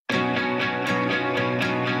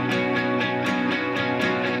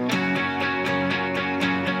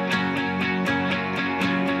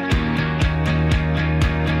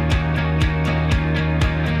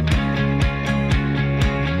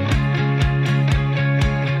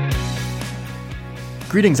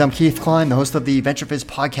Greetings, I'm Keith Klein, the host of the VentureFizz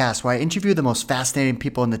podcast, where I interview the most fascinating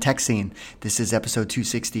people in the tech scene. This is episode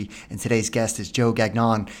 260, and today's guest is Joe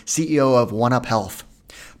Gagnon, CEO of 1upHealth.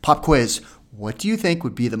 Pop quiz, what do you think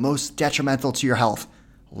would be the most detrimental to your health?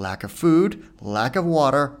 Lack of food, lack of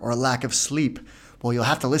water, or lack of sleep? Well, you'll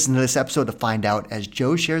have to listen to this episode to find out, as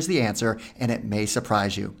Joe shares the answer, and it may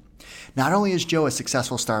surprise you. Not only is Joe a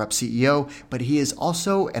successful startup CEO, but he is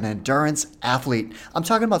also an endurance athlete. I'm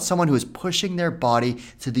talking about someone who is pushing their body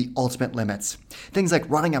to the ultimate limits. Things like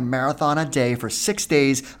running a marathon a day for 6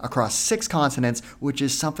 days across 6 continents, which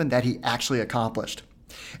is something that he actually accomplished.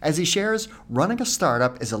 As he shares, running a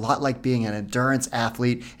startup is a lot like being an endurance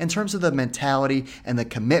athlete in terms of the mentality and the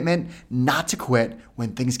commitment not to quit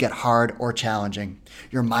when things get hard or challenging.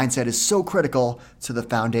 Your mindset is so critical to the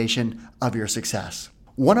foundation of your success.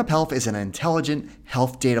 1upHealth is an intelligent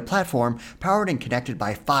health data platform powered and connected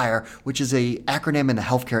by FHIR, which is an acronym in the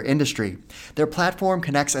healthcare industry. Their platform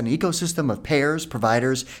connects an ecosystem of payers,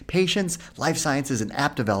 providers, patients, life sciences, and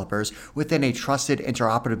app developers within a trusted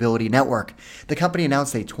interoperability network. The company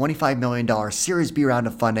announced a $25 million Series B round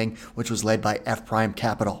of funding, which was led by F Prime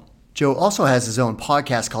Capital. Joe also has his own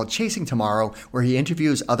podcast called Chasing Tomorrow, where he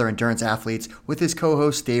interviews other endurance athletes with his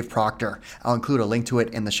co-host Dave Proctor. I'll include a link to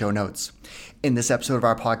it in the show notes. In this episode of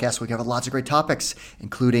our podcast, we cover lots of great topics,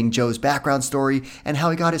 including Joe's background story and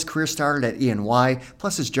how he got his career started at E&Y,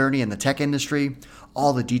 plus his journey in the tech industry,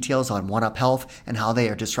 all the details on 1upHealth and how they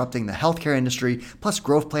are disrupting the healthcare industry, plus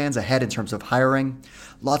growth plans ahead in terms of hiring,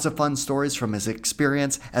 lots of fun stories from his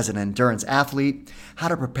experience as an endurance athlete, how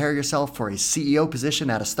to prepare yourself for a CEO position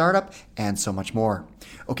at a startup, and so much more.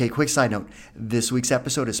 Okay, quick side note. This week's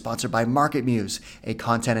episode is sponsored by MarketMuse, a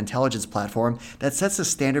content intelligence platform that sets the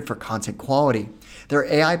standard for content quality. Their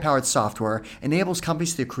AI-powered software enables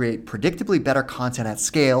companies to create predictably better content at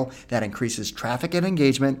scale that increases traffic and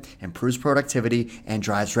engagement, improves productivity, and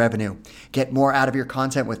drives revenue. Get more out of your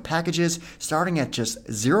content with packages starting at just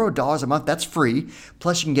 $0 a month. That's free.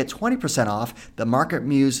 Plus, you can get 20% off the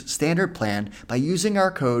MarketMuse standard plan by using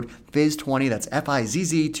our code FIZZ20, that's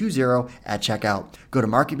FIZZ20 at checkout. Go to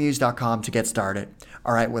marketmuse.com to get started.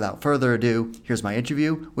 All right, without further ado, here's my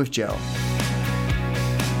interview with Joe.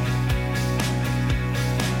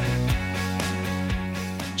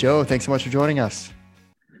 Joe, thanks so much for joining us.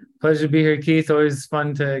 Pleasure to be here, Keith. Always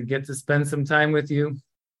fun to get to spend some time with you.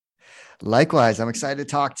 Likewise, I'm excited to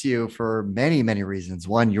talk to you for many, many reasons.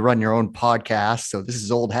 One, you run your own podcast, so this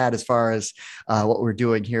is old hat as far as what we're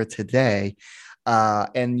doing here today.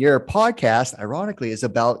 And your podcast, ironically, is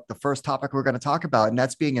about the first topic we're going to talk about, and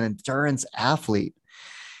that's being an endurance athlete.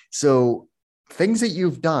 So things that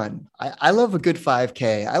you've done, I love a good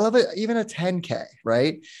 5K. I love it, even a 10K,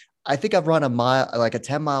 right? I think I've run a mile, like a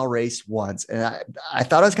 10-mile race once, and I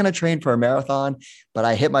thought I was going to train for a marathon, but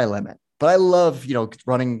I hit my limit. But I love,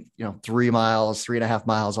 running, 3 miles, 3.5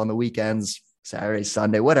 miles on the weekends, Saturday,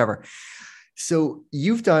 Sunday, whatever. So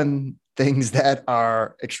you've done things that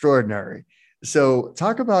are extraordinary. So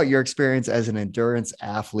talk about your experience as an endurance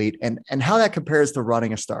athlete and how that compares to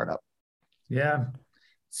running a startup. Yeah.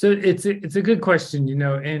 So it's a good question,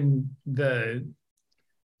 and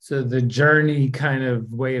the journey kind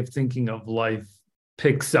of way of thinking of life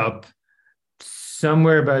picks up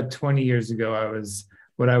somewhere about 20 years ago. I was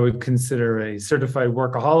what I would consider a certified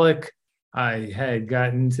workaholic. I had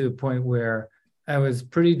gotten to a point where I was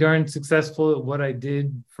pretty darn successful at what I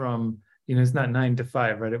did from, it's not 9 to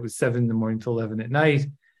 5, right? It was 7 in the morning to 11 at night.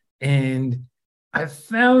 And I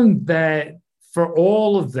found that for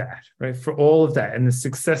all of that, right? For all of that and the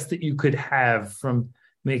success that you could have from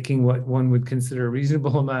making what one would consider a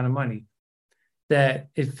reasonable amount of money, that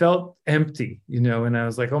it felt empty, and I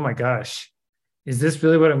was like, oh my gosh, is this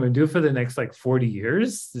really what I'm going to do for the next 40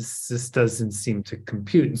 years? This doesn't seem to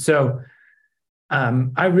compute. And so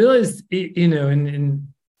I realized, and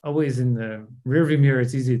always in the rearview mirror,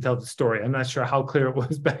 it's easy to tell the story. I'm not sure how clear it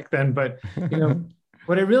was back then, but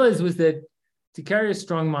what I realized was that to carry a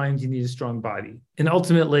strong mind, you need a strong body. And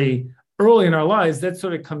ultimately, early in our lives, that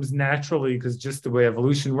sort of comes naturally because just the way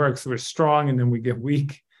evolution works, we're strong and then we get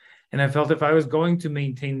weak. And I felt if I was going to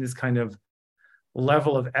maintain this kind of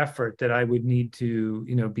level of effort, that I would need to,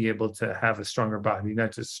 be able to have a stronger body,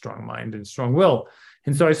 not just strong mind and strong will.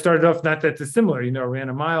 And so I started off not that dissimilar, I ran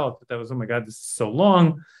a mile, but that was, oh my God, this is so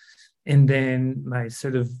long. And then my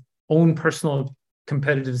sort of own personal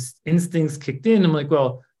competitive instincts kicked in. I'm like,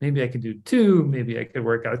 well, maybe I could do 2, maybe I could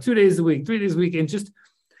work out 2 days a week, 3 days a week. And just,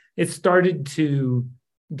 it started to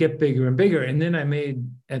get bigger and bigger. And then I made,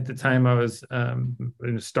 at the time I was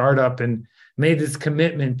in a startup, and made this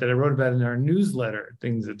commitment that I wrote about in our newsletter,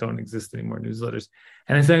 things that don't exist anymore, newsletters.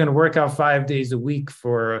 And I said, I'm going to work out 5 days a week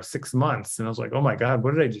for 6 months. And I was like, oh my God,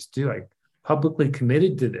 what did I just do? I publicly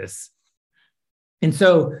committed to this. And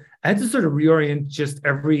so I had to sort of reorient just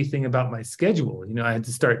everything about my schedule. I had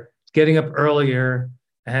to start getting up earlier.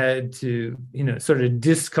 I had to, sort of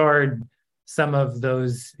discard some of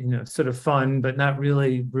those, sort of fun, but not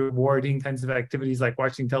really rewarding kinds of activities like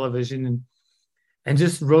watching television, and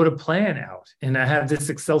just wrote a plan out. And I have this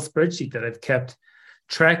Excel spreadsheet that I've kept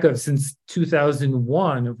track of since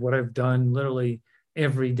 2001 of what I've done literally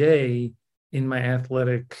every day in my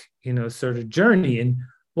athletic, sort of journey. And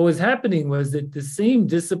what was happening was that the same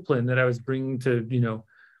discipline that I was bringing to,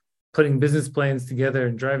 putting business plans together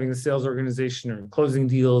and driving the sales organization or closing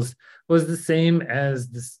deals was the same as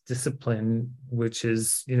this discipline, which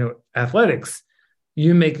is, athletics.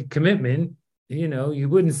 You make a commitment, you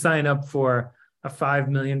wouldn't sign up for a $5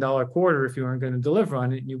 million quarter if you weren't going to deliver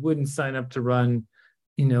on it. You wouldn't sign up to run,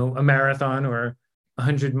 a marathon or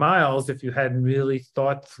 100 miles if you hadn't really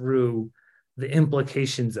thought through the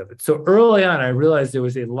implications of it. So early on, I realized there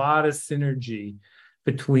was a lot of synergy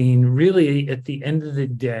between, really, at the end of the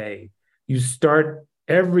day, you start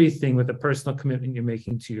everything with a personal commitment you're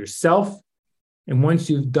making to yourself. And once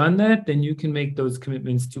you've done that, then you can make those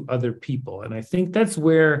commitments to other people. And I think that's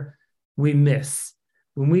where we miss.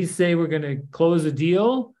 When we say we're going to close a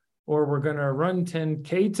deal or we're going to run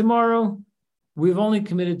 10K tomorrow, we've only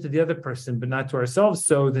committed to the other person, but not to ourselves.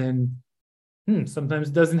 So then sometimes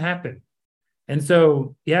it doesn't happen. And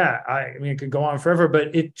so, I mean, it could go on forever,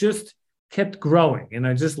 but it just kept growing. And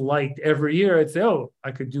I just liked every year, I'd say, oh,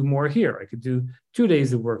 I could do more here. I could do 2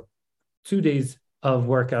 days of work, 2 days of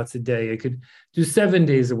workouts a day. I could do 7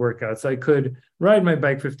 days of workouts. I could ride my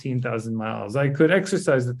bike 15,000 miles. I could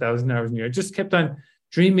exercise 1,000 hours a year. I just kept on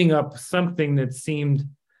dreaming up something that seemed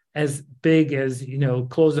as big as,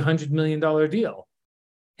 close a $100 million deal.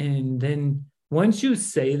 And then once you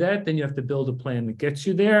say that, then you have to build a plan that gets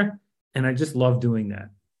you there. And I just love doing that.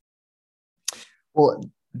 Well,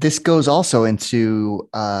 this goes also into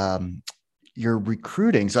your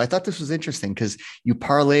recruiting. So I thought this was interesting because you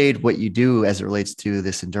parlayed what you do as it relates to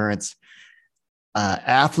this endurance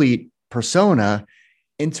athlete persona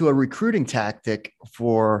into a recruiting tactic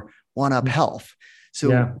for 1upHealth.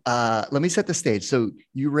 So let me set the stage. So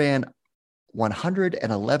you ran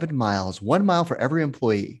 111 miles, 1 mile for every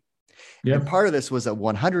employee. Yep. And part of this was a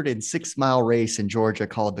 106-mile race in Georgia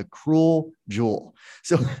called the Cruel Jewel.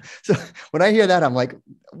 So when I hear that, I'm like,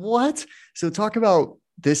 what? So talk about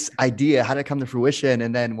this idea, how did it come to fruition,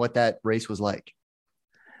 and then what that race was like.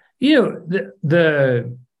 The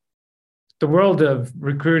world of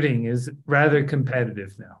recruiting is rather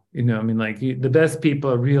competitive now. The best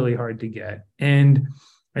people are really hard to get. And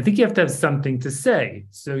I think you have to have something to say.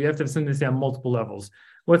 So you have to have something to say on multiple levels.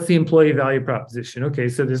 What's the employee value proposition? Okay,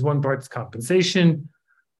 so there's one part that's compensation,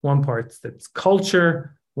 one part that's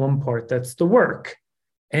culture, one part that's the work.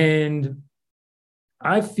 And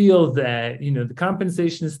I feel that, the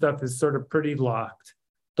compensation stuff is sort of pretty locked.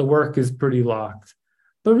 The work is pretty locked.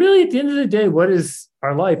 But really, at the end of the day, what is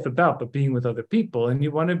our life about but being with other people? And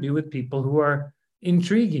you want to be with people who are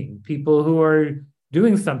intriguing, people who are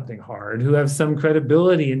doing something hard, who have some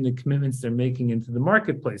credibility in the commitments they're making into the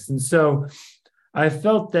marketplace. And so I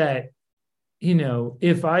felt that,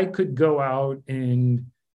 if I could go out and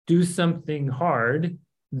do something hard,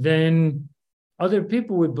 then other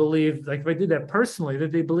people would believe, like if I did that personally,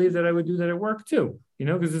 that they believe that I would do that at work too,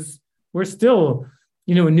 because we're still,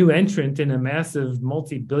 a new entrant in a massive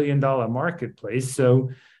multi-billion-dollar marketplace. So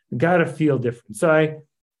got to feel different. So I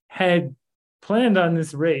had planned on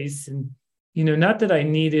this race, and, not that I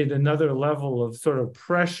needed another level of sort of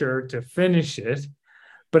pressure to finish it,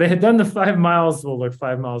 but I had done the 5 miles. Well, look,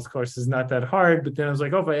 5 miles course is not that hard. But then I was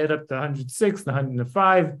like, if I add up the 106, the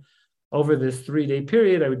 105 over this 3-day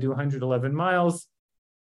period, I would do 111 miles.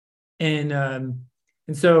 And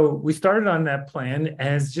so we started on that plan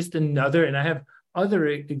as just another, and I have other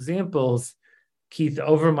examples, Keith,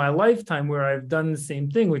 over my lifetime where I've done the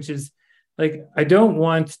same thing, which is like, I don't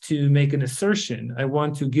want to make an assertion. I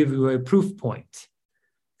want to give you a proof point,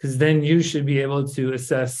 because then you should be able to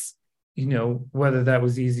assess whether that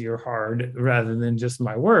was easy or hard rather than just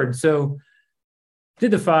my word. So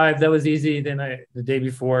did the 5, that was easy. Then the day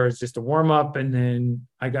before was just a warm up. And then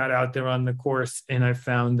I got out there on the course, and I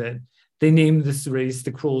found that they named this race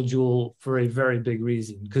the Cruel Jewel for a very big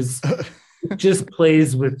reason, because it just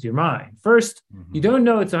plays with your mind. First, you don't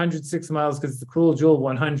know it's 106 miles because it's the Cruel Jewel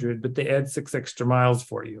 100, but they add 6 extra miles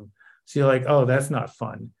for you. So you're like, oh, that's not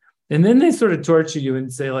fun. And then they sort of torture you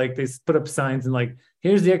and say, like, they put up signs and like,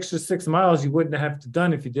 here's the extra 6 miles you wouldn't have to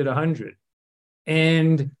done if you did 100.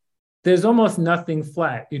 And there's almost nothing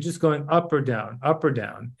flat. You're just going up or down, up or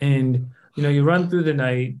down. And, you run through the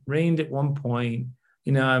night, rained at one point,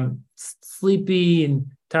 I'm sleepy and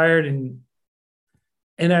tired.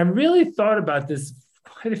 And I really thought about this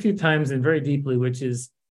quite a few times and very deeply, which is,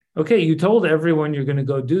 okay, you told everyone you're going to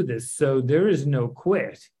go do this. So there is no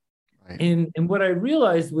quit. Right. And what I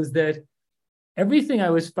realized was that everything I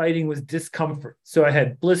was fighting was discomfort. So I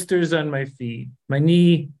had blisters on my feet. My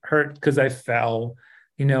knee hurt because I fell.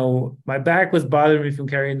 My back was bothering me from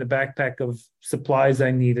carrying the backpack of supplies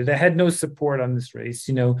I needed. I had no support on this race.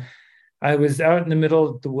 I was out in the middle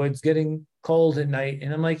of the woods getting cold at night.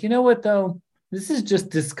 And I'm like, you know what, though? This is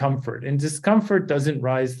just discomfort. And discomfort doesn't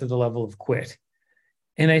rise to the level of quit.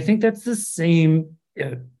 And I think that's the same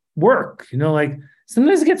work. Like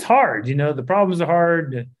sometimes it gets hard. The problems are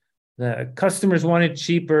hard. The customers want it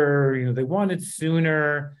cheaper. They want it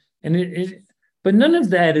sooner. And but none of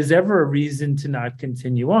that is ever a reason to not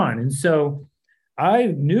continue on. And so I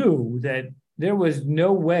knew that there was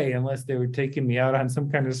no way, unless they were taking me out on some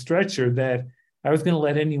kind of stretcher, that I was going to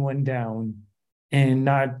let anyone down and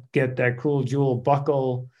not get that cruel jewel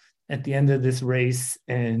buckle at the end of this race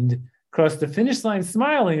and cross the finish line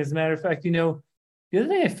smiling. As a matter of fact, the other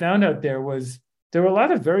thing I found out there was there were a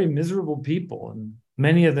lot of very miserable people, and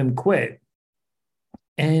many of them quit.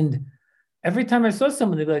 And every time I saw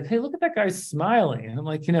someone, they'd be like, hey, look at that guy smiling. And I'm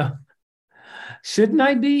like, shouldn't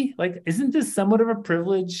I be? Like, isn't this somewhat of a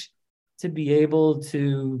privilege to be able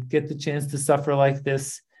to get the chance to suffer like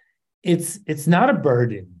this? It's not a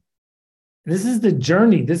burden. This is the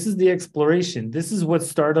journey. This is the exploration. This is what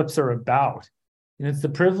startups are about. It's the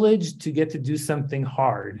privilege to get to do something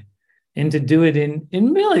hard and to do it in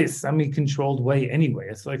really semi-controlled way anyway.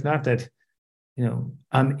 It's like not that,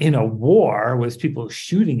 I'm in a war with people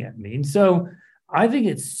shooting at me. And so I think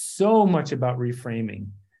it's so much about reframing.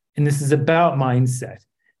 And this is about mindset.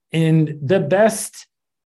 And the best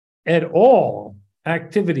at all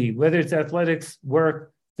activity, whether it's athletics,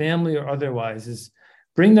 work, family, or otherwise, is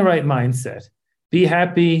bring the right mindset. Be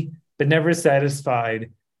happy, but never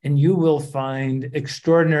satisfied. And you will find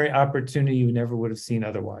extraordinary opportunity you never would have seen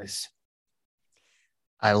otherwise.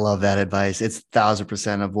 I love that advice. It's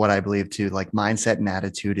 1,000% of what I believe too. Like mindset and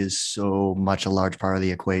attitude is so much a large part of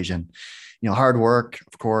the equation. Hard work,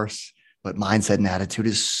 of course, but mindset and attitude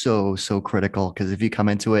is so, so critical. Because if you come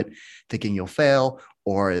into it thinking you'll fail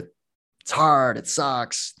or it's hard, it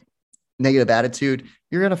sucks, negative attitude,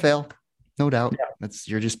 you're going to fail. No doubt. Yeah.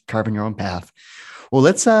 You're just carving your own path. Well,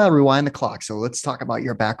 let's rewind the clock. So let's talk about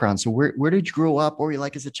your background. So where did you grow up? What were you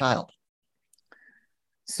like as a child?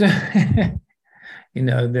 So,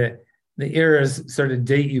 the eras sort of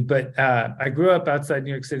date you, but I grew up outside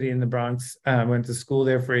New York City in the Bronx. Went to school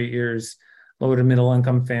there for 8 years, low to middle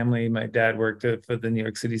income family. My dad worked for the New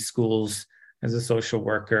York City schools as a social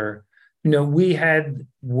worker. We had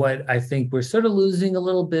what I think we're sort of losing a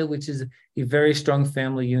little bit, which is a very strong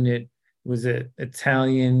family unit. It was an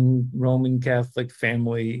Italian Roman Catholic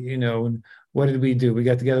family, and what did we do? We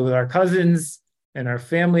got together with our cousins and our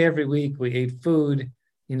family every week. We ate food.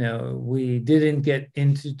 We didn't get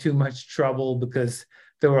into too much trouble because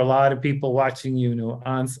there were a lot of people watching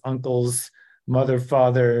aunts, uncles, mother,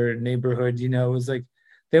 father, neighborhood. It was like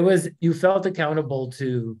you felt accountable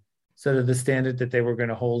to sort of the standard that they were going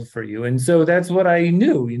to hold for you. And so that's what I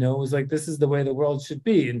knew, it was like, this is the way the world should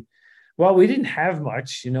be. And while we didn't have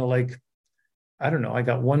much, I don't know, I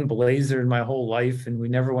got one blazer in my whole life and we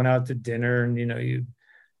never went out to dinner. And, you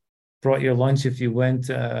brought your lunch if you went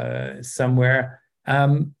somewhere.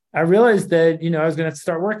 I realized that, I was going to have to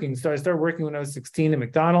start working. So I started working when I was 16 at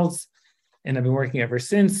McDonald's, and I've been working ever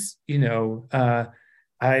since. I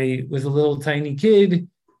was a little tiny kid.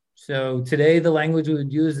 So today the language we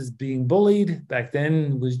would use is being bullied. Back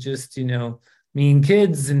then it was just, mean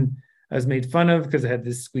kids. And I was made fun of because I had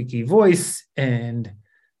this squeaky voice. And,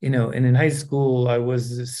 and in high school I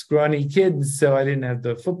was a scrawny kid. So I didn't have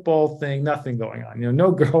the football thing, nothing going on,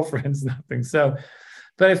 no girlfriends, nothing. So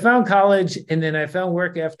but I found college, and then I found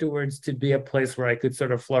work afterwards to be a place where I could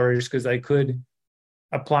sort of flourish because I could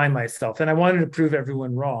apply myself. And I wanted to prove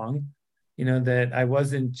everyone wrong, that I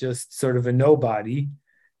wasn't just sort of a nobody.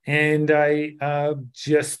 And I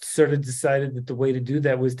just sort of decided that the way to do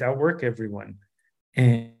that was to outwork everyone.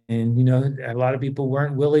 And a lot of people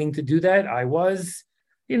weren't willing to do that. I was,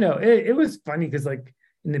 it was funny because like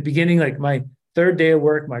in the beginning, like my third day of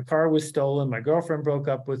work, my car was stolen. My girlfriend broke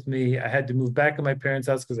up with me. I had to move back to my parents'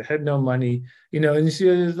 house because I had no money, and she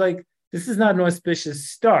was like, this is not an auspicious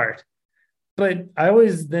start. but I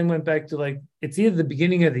always then went back to like, it's either the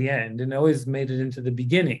beginning or the end, and I always made it into the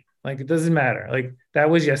beginning. Like, it doesn't matter. Like, that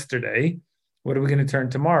was yesterday. What are we going to turn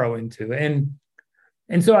tomorrow into?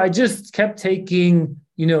 And so I just kept taking,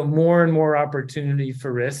 more and more opportunity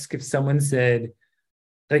for risk. If someone said,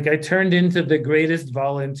 like, I turned into the greatest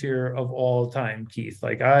volunteer of all time, Keith.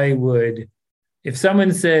 Like, I would, if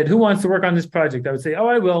someone said, who wants to work on this project? I would say, oh,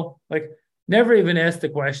 I will. Like, never even asked the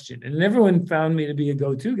question. And everyone found me to be a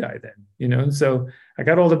go-to guy then. And so I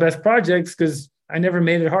got all the best projects because I never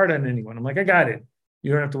made it hard on anyone. I'm like, I got it.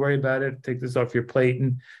 You don't have to worry about it. Take this off your plate.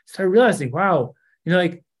 And started realizing, wow,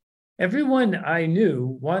 like everyone I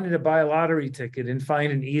knew wanted to buy a lottery ticket and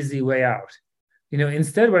find an easy way out.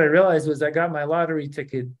 Instead, what I realized was I got my lottery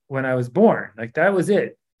ticket when I was born. Like, that was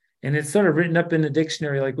it. And it's sort of written up in the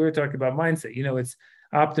dictionary, like we were talking about mindset. It's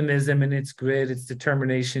optimism and it's grit, it's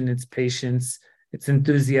determination, it's patience, it's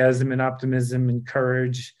enthusiasm and optimism and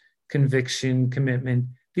courage, conviction, commitment.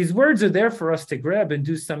 These words are there for us to grab and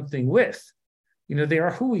do something with. They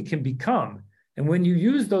are who we can become. And when you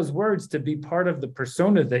use those words to be part of the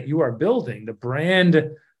persona that you are building, the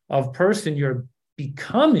brand of person you're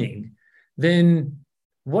becoming, then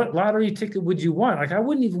what lottery ticket would you want? Like, I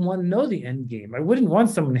wouldn't even want to know the end game. I wouldn't want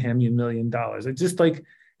someone to hand me $1 million. I just like,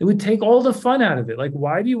 it would take all the fun out of it. Like,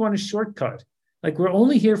 why do you want a shortcut? Like, we're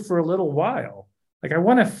only here for a little while. Like, I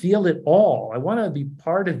want to feel it all. I want to be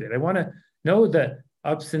part of it. I want to know the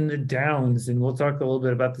ups and the downs. And we'll talk a little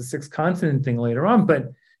bit about the 6-continent thing later on.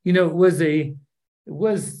 But, it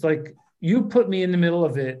was like, you put me in the middle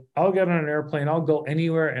of it. I'll get on an airplane. I'll go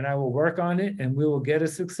anywhere and I will work on it and we will get a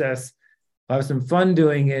success. I'll have some fun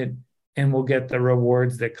doing it and we'll get the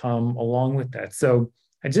rewards that come along with that. So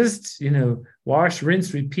I just, wash,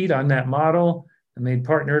 rinse, repeat on that model. I made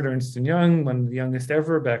partner at Ernst & Young, one of the youngest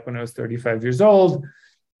ever, back when I was 35 years old.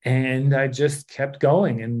 And I just kept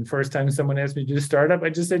going. And the first time someone asked me to do a startup, I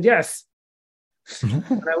just said yes.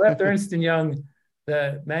 When I left Ernst & Young,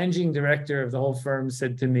 the managing director of the whole firm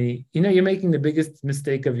said to me, you're making the biggest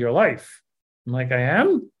mistake of your life. I'm like, I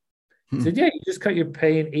am? He said, yeah, you just cut your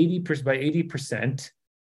pay in 80% by 80%.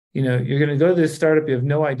 You're going to go to this startup. You have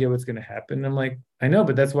no idea what's going to happen. And I'm like, I know,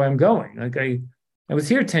 but that's why I'm going. Like, I was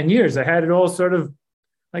here 10 years. I had it all sort of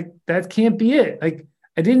like, that can't be it. Like,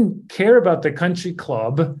 I didn't care about the country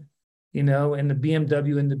club, and the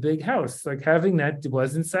BMW and the big house. Like, having that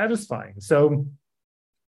wasn't satisfying. So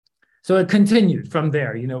it continued from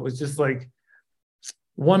there. It was just like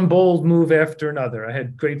one bold move after another. I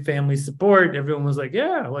had great family support. Everyone was like,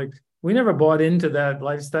 yeah, like, we never bought into that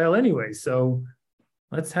lifestyle anyway. So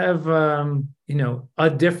let's have, a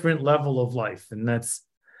different level of life. And that's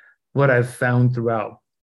what I've found throughout.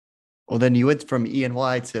 Well, then you went from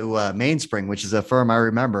E&Y to Mainspring, which is a firm I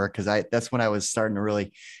remember because that's when I was starting to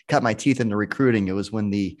really cut my teeth into recruiting. It was when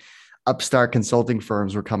the upstart consulting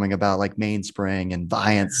firms were coming about, like Mainspring and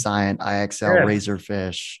Viant, Scient, IXL, Yes.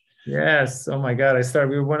 Razorfish. Yes. Oh my God. I was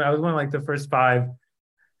one of like the first 5.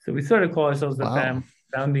 So we sort of call ourselves the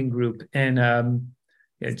founding group. And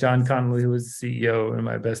John Connolly, who was the CEO, and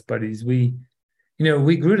my best buddies, we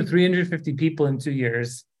grew to 350 people in 2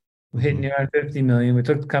 years. We hit near 50 million. We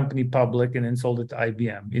took the company public and then sold it to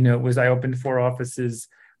IBM. I opened 4 offices,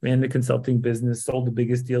 ran the consulting business, sold the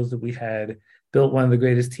biggest deals that we had, built one of the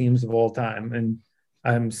greatest teams of all time. And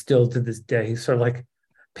I'm still to this day sort of like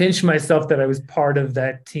pinch myself that I was part of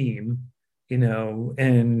that team,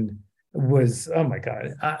 and was, oh my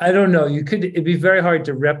God, I don't know. It'd be very hard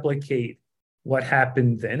to replicate what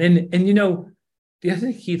happened then. And the other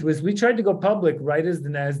thing, Keith, was we tried to go public right as the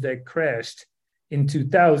NASDAQ crashed in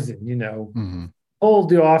 2000, pulled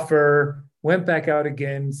the offer, went back out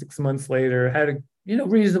again 6 months later, had a,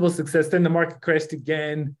 reasonable success. Then the market crashed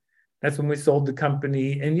again. That's when we sold the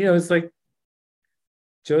company. And, it's like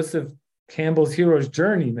Joseph Campbell's hero's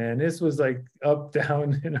journey, man. This was like up,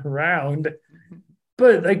 down, and around.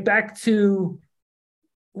 But like back to,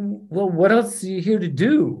 well, what else are you here to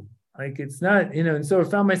do? Like, it's not, and so I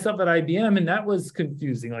found myself at IBM, and that was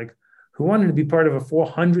confusing. Like, who wanted to be part of a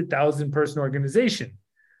 400,000 person organization?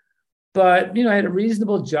 But, I had a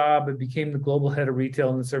reasonable job. I became the global head of retail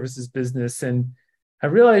and the services business. And I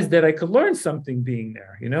realized that I could learn something being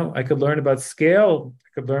there. I could learn about scale. I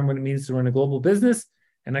could learn what it means to run a global business,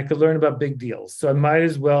 and I could learn about big deals. So I might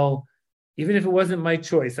as well, even if it wasn't my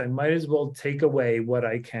choice, I might as well take away what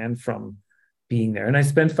I can from being there. And I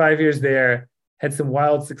spent 5 years there, had some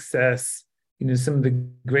wild success, some of the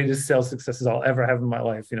greatest sales successes I'll ever have in my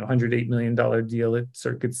life, $108 million deal at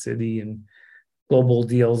Circuit City and global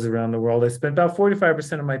deals around the world. I spent about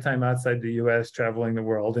 45% of my time outside the US traveling the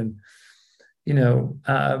world, and,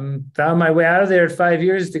 found my way out of there at 5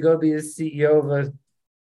 years to go be the CEO of a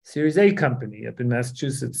Series A company up in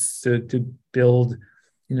Massachusetts to build,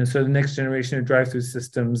 sort of the next generation of drive-through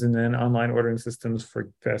systems and then online ordering systems for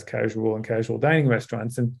fast casual and casual dining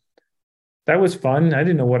restaurants. And that was fun. I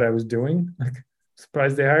didn't know what I was doing. Like,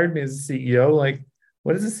 surprised they hired me as a CEO. Like,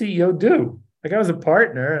 what does a CEO do? Like, I was a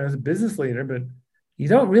partner, I was a business leader, but you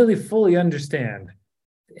don't really fully understand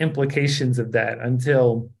the implications of that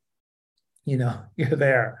until, you're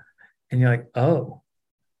there and you're like, oh,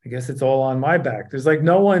 I guess it's all on my back. There's like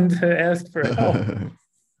no one to ask for help.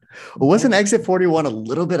 Well, wasn't Exit 41 a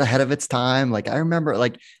little bit ahead of its time? Like I remember,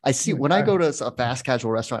 like I see Oh my when I God. go to a fast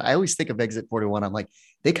casual restaurant, I always think of Exit 41. I'm like,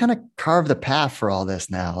 they kind of carved the path for all this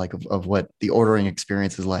now, like of what the ordering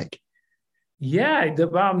experience is like. Yeah,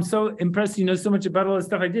 I'm so impressed. You know so much about all the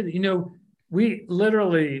stuff I did. We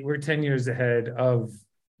literally were 10 years ahead of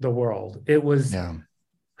the world. It was Yeah.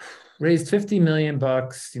 raised 50 million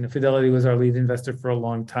bucks. Fidelity was our lead investor for a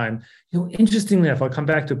long time. Interestingly enough, I'll come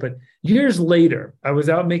back to it, but years later, I was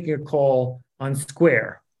out making a call on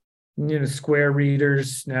Square. Square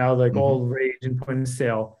readers now like Hmm. all rage and point of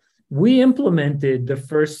sale. We implemented the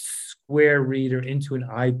first Square reader into an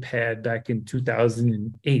iPad back in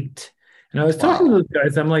 2008. And I was talking to Wow. those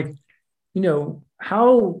guys. I'm like,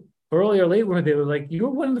 how early or late were they? They were like, you were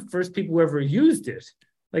one of the first people who ever used it.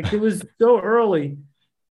 Like it was so early.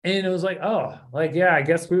 And it was like, oh, like, yeah, I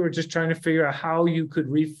guess we were just trying to figure out how you could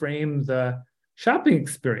reframe the shopping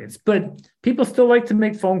experience. But people still like to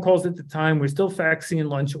make phone calls at the time. We're still faxing in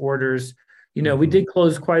lunch orders. We Hmm. did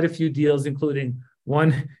close quite a few deals, including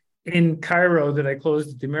one in Cairo that I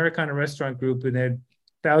closed at the Americana Restaurant Group, and they had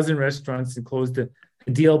 1,000 restaurants and closed a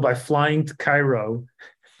deal by flying to Cairo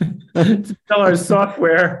to sell our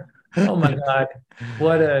software. Oh my God,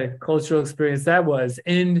 what a cultural experience that was.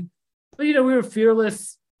 But we were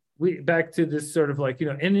fearless. We back to this sort of like,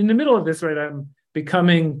 and in the middle of this, right, I'm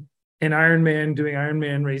becoming an Ironman, doing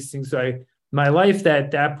Ironman racing. So my life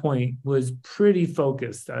at that point was pretty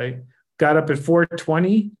focused. I got up at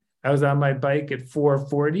 4:20. I was on my bike at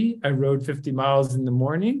 4:40. I rode 50 miles in the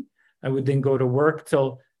morning. I would then go to work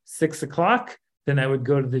till 6 o'clock. Then I would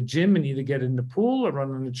go to the gym and either get in the pool or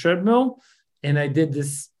run on the treadmill. And I did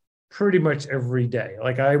this pretty much every day.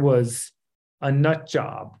 Like I was a nut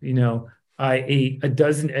job. I ate a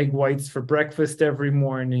dozen egg whites for breakfast every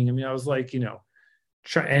morning. I mean, I was like,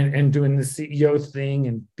 try and doing the CEO thing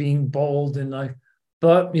and being bold and like,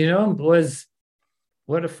 but was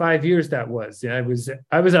what a 5 years that was. Yeah,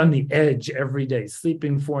 I was on the edge every day,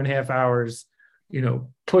 sleeping 4.5 hours,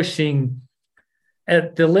 pushing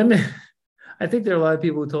at the limit. I think there are a lot of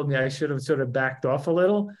people who told me I should have sort of backed off a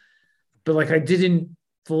little, but like I didn't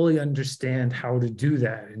fully understand how to do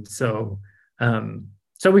that. And so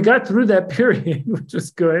we got through that period, which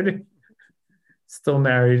was good. Still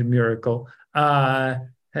married, miracle.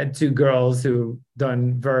 Had two girls who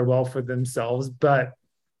done very well for themselves, but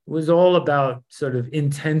it was all about sort of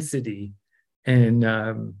intensity. And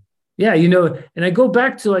yeah, and I go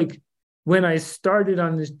back to like when I started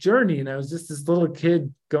on this journey and I was just this little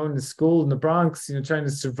kid going to school in the Bronx, trying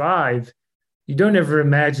to survive. You don't ever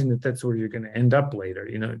imagine that that's where you're going to end up later.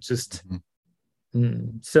 It's just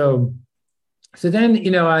so then,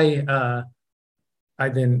 I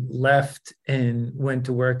then left and went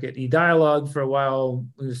to work at eDialogue for a while.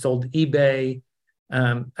 We sold eBay.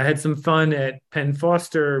 I had some fun at Penn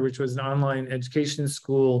Foster, which was an online education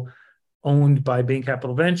school owned by Bain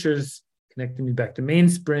Capital Ventures, connecting me back to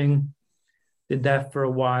Mainspring. Did that for a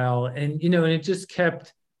while, and it just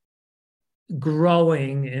kept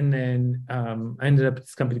growing. And then I ended up at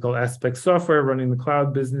this company called Aspect Software, running the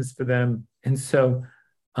cloud business for them. And so,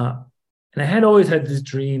 and I had always had this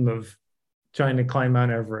dream of trying to climb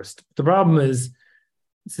Mount Everest. The problem is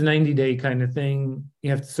it's a 90-day kind of thing.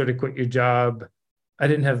 You have to sort of quit your job. I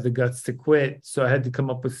didn't have the guts to quit. So I had to come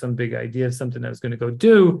up with some big idea of something I was going to go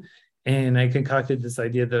do. And I concocted this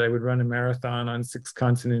idea that I would run a marathon on 6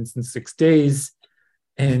 continents in 6 days.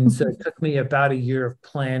 And so it took me about a year of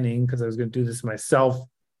planning because I was going to do this myself.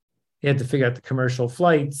 You had to figure out the commercial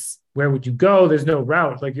flights. Where would you go? There's no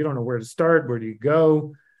route. Like you don't know where to start. Where do you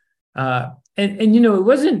go? And it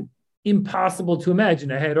wasn't impossible to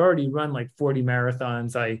imagine. I had already run like 40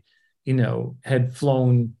 marathons. I, had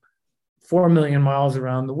flown 4 million miles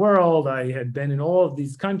around the world. I had been in all of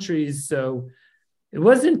these countries. So it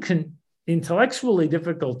wasn't intellectually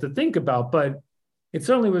difficult to think about, but it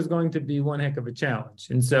certainly was going to be one heck of a challenge.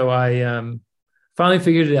 And so I finally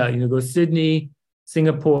figured it out, go Sydney,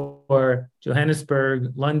 Singapore,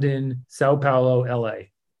 Johannesburg, London, Sao Paulo, LA.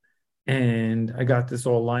 And I got this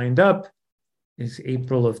all lined up. It's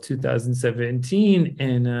April of 2017.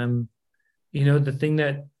 And, the thing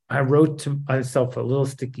that I wrote to myself a little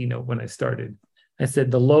sticky note when I started, I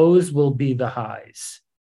said, the lows will be the highs.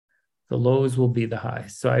 The lows will be the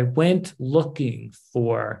highs. So I went looking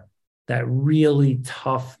for that really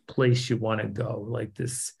tough place you want to go, like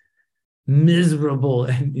this miserable.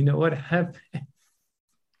 And you know what happened?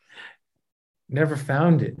 Never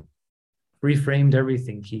found it. Reframed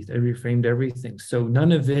everything, Keith. I reframed everything. So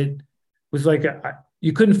none of it was like,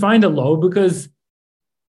 you couldn't find a low because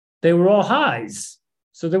they were all highs.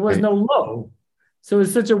 So there was Right. no low. So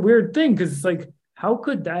it's such a weird thing because it's like, how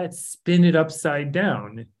could that spin it upside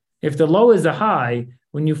down? If the low is a high,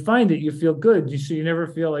 when you find it, you feel good. You never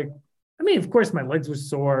feel like, I mean, of course, my legs were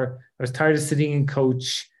sore. I was tired of sitting in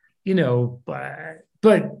coach,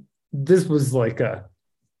 but this was like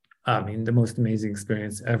the most amazing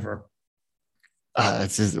experience ever.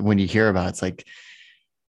 It's just when you hear about it, it's like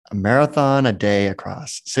a marathon a day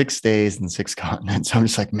across 6 days and six continents. I'm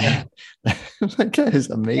just like, man, that is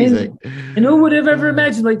amazing. And who would have ever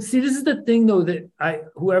imagined? Like, see, this is the thing, though,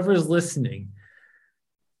 that whoever's listening,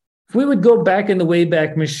 if we would go back in the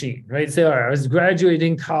Wayback Machine, right? Say, all right, I was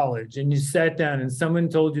graduating college, and you sat down, and someone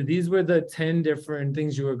told you these were the 10 different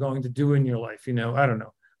things you were going to do in your life. I don't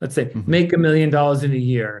know. Let's say make $1 million in a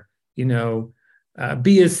year.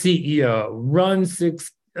 Be a CEO, run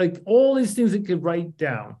six, like all these things that could write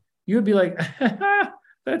down. You would be like,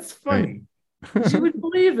 that's funny. Right. She would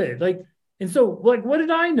believe it. And so what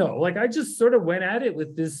did I know? Like, I just sort of went at it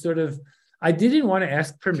with this sort of, I didn't want to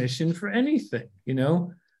ask permission for anything.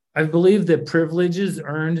 I believe that privilege is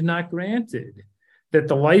earned, not granted, that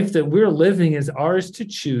the life that we're living is ours to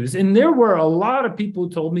choose. And there were a lot of people who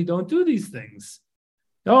told me, don't do these things.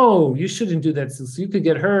 Oh, you shouldn't do that. So you could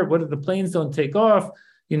get hurt. What if the planes don't take off?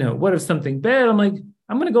 What if something bad? I'm like,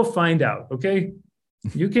 I'm going to go find out. Okay.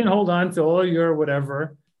 You can hold on to all your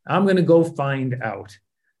whatever. I'm going to go find out.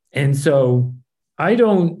 And so I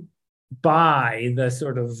don't buy the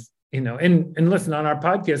sort of, and listen, on our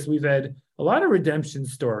podcast, we've had a lot of redemption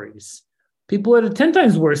stories. People that are 10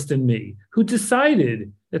 times worse than me who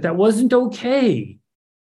decided that wasn't okay.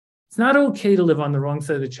 It's not okay to live on the wrong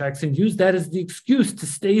side of the tracks and use that as the excuse to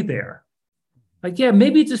stay there. Like, yeah,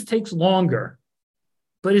 maybe it just takes longer,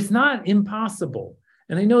 but it's not impossible.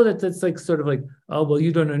 And I know that that's like sort of like, oh, well,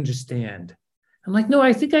 you don't understand. I'm like, no,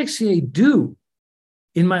 I think actually I do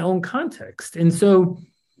in my own context. And so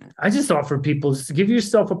I just offer people to give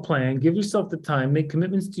yourself a plan, give yourself the time, make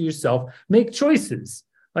commitments to yourself, make choices.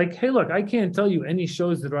 Like, hey, look, I can't tell you any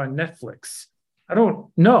shows that are on Netflix. I don't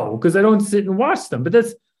know because I don't sit and watch them, but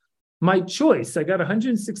that's my choice. I got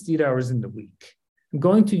 168 hours in the week. I'm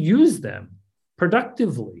going to use them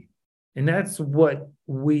productively. And that's what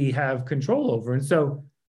we have control over. And so,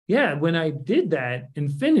 yeah, when I did that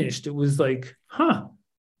and finished, it was like,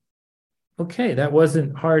 okay, that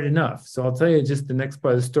wasn't hard enough. So I'll tell you just the next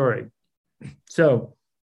part of the story. So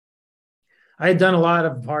I had done a lot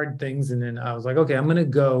of hard things. And then I was like, okay, I'm going to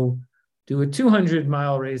go do a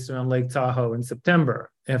 200-mile race around Lake Tahoe in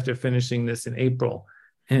September after finishing this in April.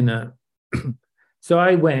 And so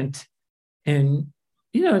I went, and,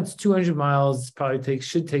 it's 200 miles,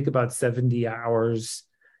 should take about 70 hours.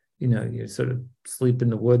 You sort of sleep in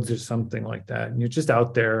the woods or something like that. And you're just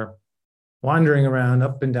out there wandering around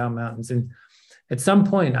up and down mountains. And at some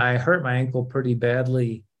point I hurt my ankle pretty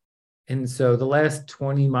badly. And so the last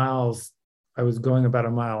 20 miles, I was going about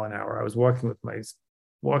a mile an hour. I was walking with my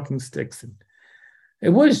walking sticks, and it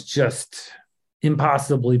was just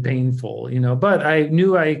impossibly painful, but I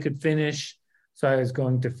knew I could finish. So I was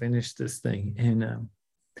going to finish this thing.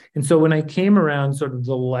 And so when I came around sort of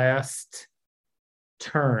the last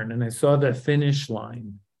turn and I saw the finish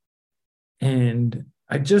line, and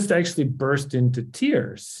I just actually burst into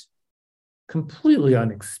tears, completely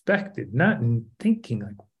unexpected, not in thinking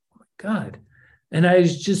like, oh my God. And I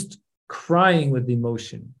was just crying with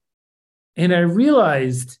emotion. And I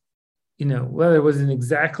realized, whether it wasn't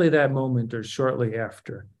exactly that moment or shortly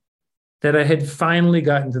after, that I had finally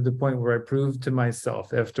gotten to the point where I proved to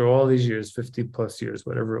myself, after all these years, 50 plus years,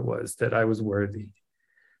 whatever it was, that I was worthy.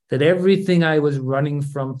 That everything I was running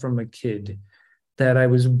from a kid, that I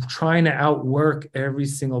was trying to outwork every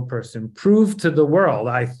single person, proved to the world,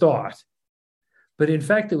 I thought. But in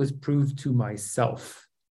fact, it was proved to myself.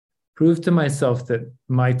 Proved to myself that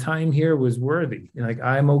my time here was worthy. Like,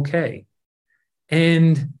 I'm okay.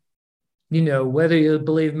 And whether you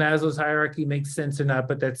believe Maslow's hierarchy makes sense or not,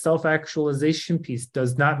 but that self-actualization piece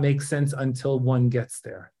does not make sense until one gets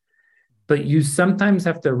there. But you sometimes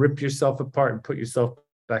have to rip yourself apart and put yourself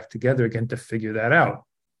back together again to figure that out.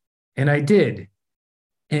 And I did.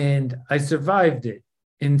 And I survived it.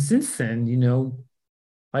 And since then,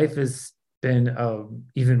 life has been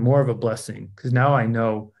even more of a blessing, because now I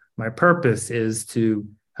know my purpose is to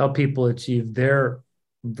help people achieve their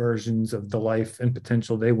versions of the life and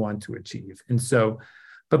potential they want to achieve. And so,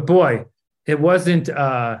 but boy, it wasn't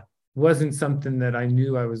something that I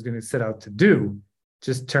knew I was going to set out to do.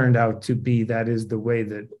 Just turned out to be that is the way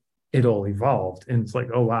that it all evolved. And it's like,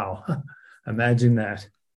 oh wow, imagine that.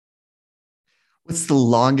 What's the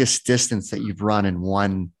longest distance that you've run in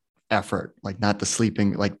one effort? Like not the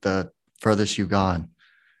sleeping, like the furthest you've gone.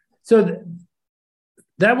 So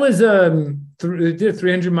that was did a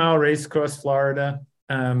 300-mile race across Florida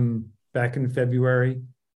back in February.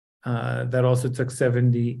 That also took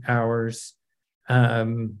 70 hours.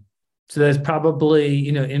 So that's probably,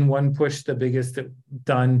 in one push, the biggest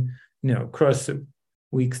done, across a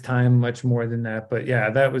week's time, much more than that. But yeah,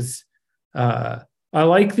 that was, I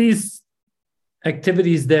like these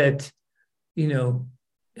activities that,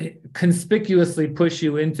 conspicuously push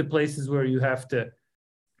you into places where you have to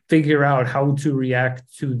figure out how to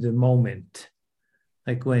react to the moment.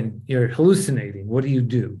 Like when you're hallucinating, what do you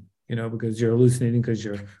do? Because you're hallucinating because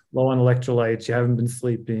you're low on electrolytes, you haven't been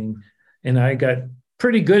sleeping. And I got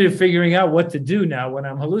pretty good at figuring out what to do now when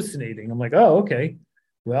I'm hallucinating. I'm like, oh, okay.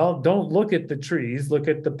 Well, don't look at the trees, look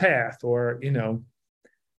at the path. Or,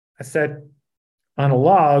 I sat on a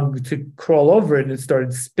log to crawl over it and it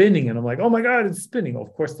started spinning. And I'm like, oh my God, it's spinning. Well,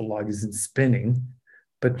 of course the log isn't spinning,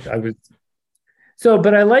 but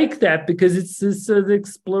but I like that because it's this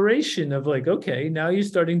exploration of like, okay, now you're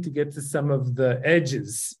starting to get to some of the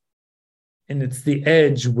edges. And it's the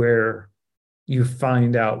edge where you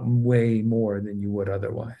find out way more than you would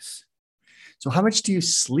otherwise. So how much do you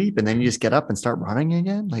sleep and then you just get up and start running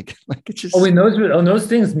again? Like it's just. In those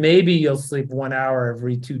things, maybe you'll sleep 1 hour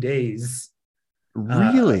every 2 days.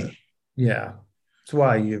 Really? Yeah. That's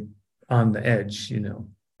why you're on the edge,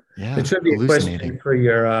 Yeah. The trivia question for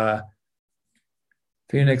your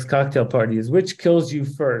next cocktail party is, which kills you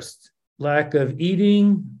first? Lack of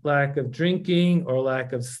eating, lack of drinking, or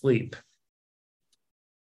lack of sleep?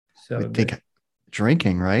 So I think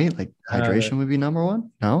drinking, right? Like hydration would be number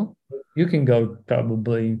one. No? You can go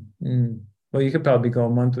probably, well, you could probably go a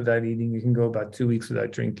month without eating. You can go about 2 weeks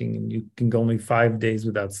without drinking, and you can go only 5 days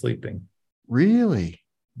without sleeping. Really?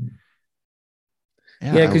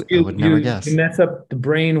 Yeah, because you mess up the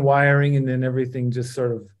brain wiring, and then everything just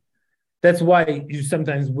sort of, that's why you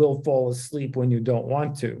sometimes will fall asleep when you don't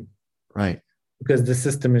want to. Right. Because the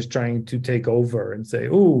system is trying to take over and say,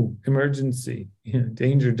 "Ooh, emergency,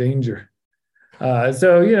 danger, danger."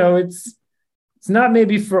 So it's not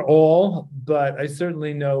maybe for all, but I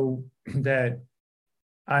certainly know that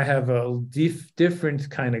I have a different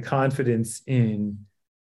kind of confidence in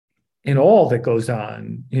all that goes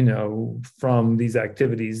on, from these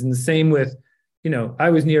activities. And the same with, I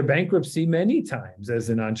was near bankruptcy many times as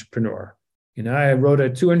an entrepreneur. I wrote a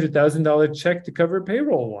 $200,000 check to cover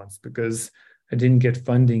payroll once because I didn't get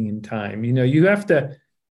funding in time. You have to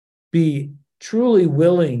be truly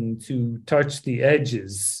willing to touch the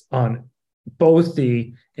edges on both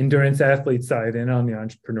the endurance athlete side and on the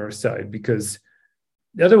entrepreneur side, because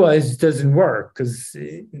otherwise it doesn't work, because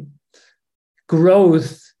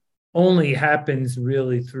growth only happens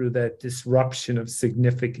really through that disruption of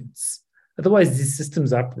significance. Otherwise, these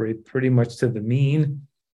systems operate pretty much to the mean,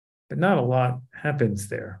 but not a lot happens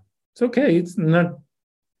there. It's okay. It's not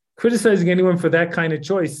criticizing anyone for that kind of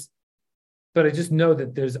choice, but I just know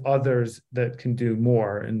that there's others that can do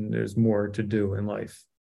more, and there's more to do in life.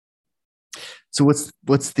 So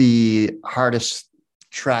what's the hardest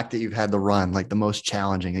track that you've had to run, like the most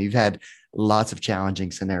challenging? You've had lots of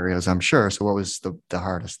challenging scenarios, I'm sure. So what was the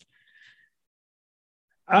hardest?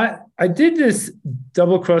 I did this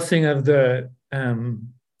double crossing of the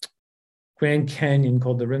Grand Canyon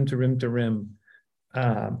called the Rim to Rim to Rim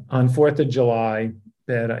on 4th of July.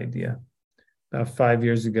 Bad idea. About 5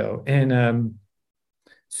 years ago. And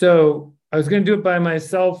so I was going to do it by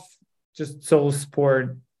myself, just solo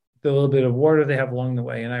support, a little bit of water they have along the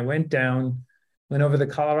way. And I went over the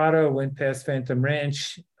Colorado, went past Phantom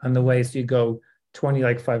Ranch on the way. So you go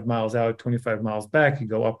 5 miles out, 25 miles back, you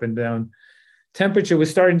go up and down. Temperature was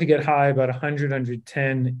starting to get high, about 100,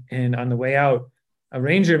 110. And on the way out, a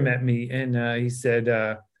ranger met me and he said,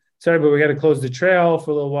 sorry, but we got to close the trail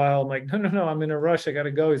for a little while. I'm like, no, I'm in a rush. I got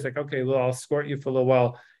to go. He's like, okay, well, I'll escort you for a little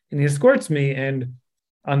while. And he escorts me. And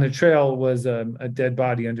on the trail was a dead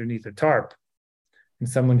body underneath a tarp. And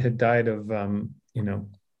someone had died of,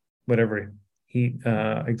 whatever, heat,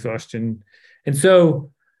 exhaustion. And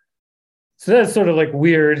so that's sort of like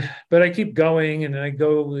weird, but I keep going, and then I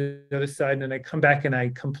go to the other side, and then I come back and I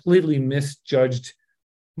completely misjudged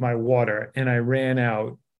my water, and I ran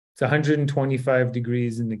out. It's 125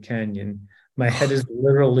 degrees in the canyon. My head is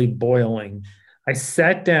literally boiling. I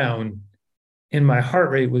sat down and my heart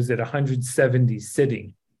rate was at 170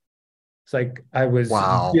 sitting. It's like I was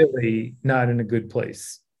Wow. really not in a good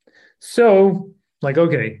place. So, like,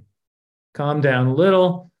 okay, calm down a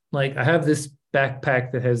little. Like, I have this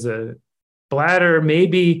backpack that has a bladder.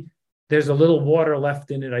 Maybe there's a little water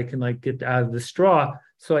left in it. I can like get out of the straw.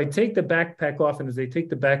 So I take the backpack off, and as I take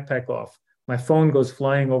the backpack off, my phone goes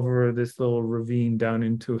flying over this little ravine down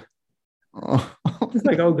into. Oh. It's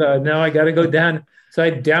like, oh God, now I got to go down. So I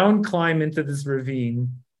down climb into this ravine,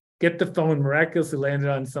 get the phone, miraculously landed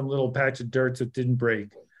on some little patch of dirt so it didn't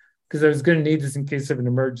break because I was going to need this in case of an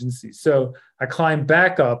emergency. So I climb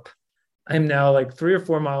back up. I'm now like 3 or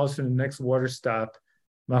 4 miles from the next water stop.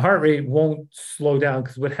 My heart rate won't slow down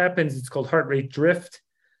because what happens, it's called heart rate drift.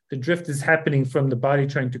 The drift is happening from the body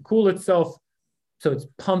trying to cool itself. So it's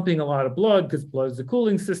pumping a lot of blood because blood is a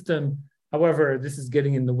cooling system. However, this is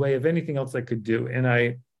getting in the way of anything else I could do. And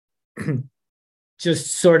I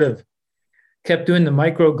just sort of kept doing the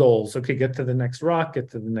micro goals. Okay, get to the next rock,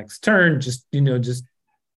 get to the next turn, just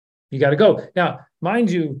you got to go. Now,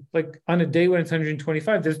 mind you, like on a day when it's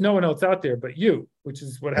 125, there's no one else out there but you, which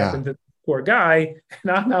is what Yeah. happened to the poor guy.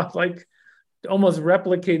 And I'm now like almost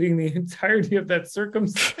replicating the entirety of that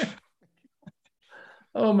circumstance.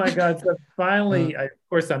 Oh my God. So finally, of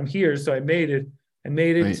course, I'm here. So I made it. I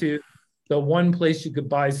made it Right. to the one place you could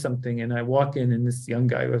buy something. And I walk in, and this young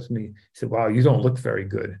guy with me said, "Wow, you don't look very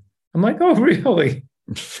good." I'm like, "Oh, really?"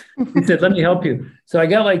 He said, "Let me help you." So I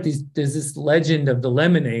got like there's this legend of the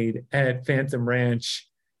lemonade at Phantom Ranch,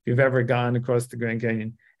 if you've ever gone across the Grand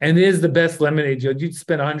Canyon. And it is the best lemonade. You'd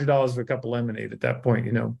spend $100 for a cup of lemonade at that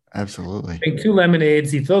point, Absolutely. Drink 2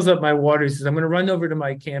 lemonades. He fills up my water. He says, "I'm going to run over to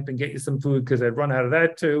my camp and get you some food," because I'd run out of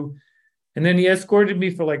that too. And then he escorted me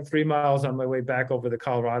for like 3 miles on my way back over the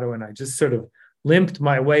Colorado. And I just sort of limped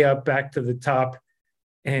my way up back to the top.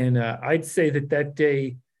 And I'd say that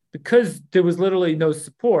day, because there was literally no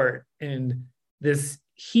support, and this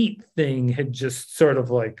heat thing had just sort of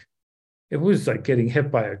like, it was like getting hit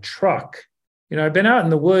by a truck. I've been out in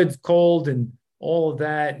the woods cold and all of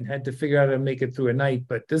that and had to figure out how to make it through a night.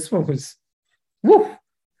 But this one was, woo.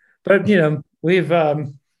 But,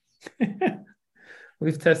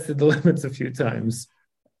 we've tested the limits a few times.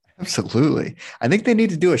 Absolutely. I think they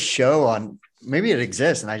need to do a show on, maybe it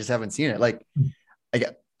exists and I just haven't seen it.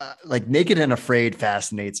 Like Naked and Afraid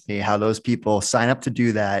fascinates me, how those people sign up to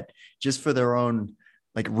do that just for their own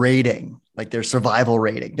like rating, like their survival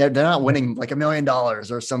rating. They're not winning like $1 million or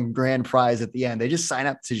some grand prize at the end. They just sign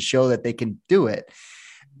up to show that they can do it.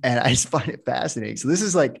 And I just find it fascinating. So this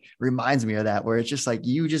is like, reminds me of that, where it's just like,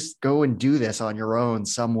 you just go and do this on your own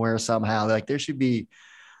somewhere, somehow. Like there should be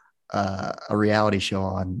a reality show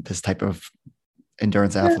on this type of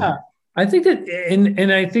endurance athlete. Yeah, I think that,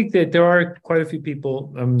 and I think that there are quite a few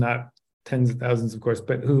people, not tens of thousands, of course,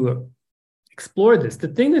 but who explore this. The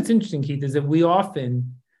thing that's interesting, Keith, is that we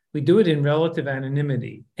do it in relative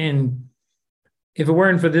anonymity. And if it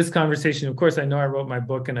weren't for this conversation, of course, I know I wrote my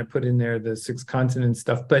book and I put in there the 6 continents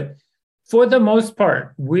stuff, but for the most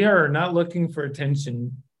part, we are not looking for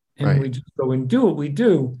attention, and Right. we just go and do what we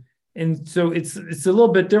do. And so it's a little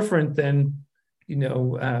bit different than,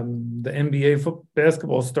 the NBA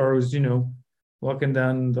basketball star who's, walking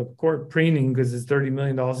down the court preening because his $30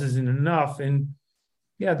 million isn't enough. And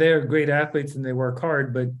yeah, they are great athletes and they work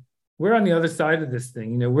hard, but we're on the other side of this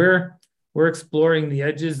thing. We're exploring the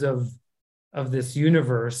edges of this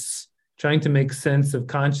universe, trying to make sense of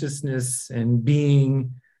consciousness and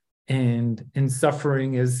being and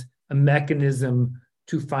suffering as a mechanism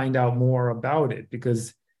to find out more about it.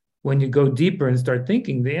 Because when you go deeper and start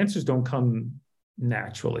thinking, the answers don't come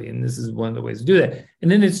naturally. And this is one of the ways to do that.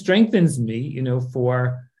 And then it strengthens me,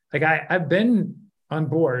 for like, I've been on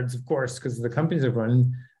boards, of course, because the companies I've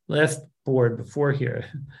run. Last board before here,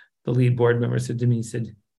 the lead board member said to me, he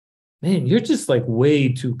said, "Man, you're just like way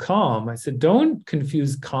too calm." I said, "Don't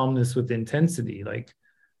confuse calmness with intensity. Like,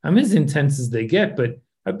 I'm as intense as they get, but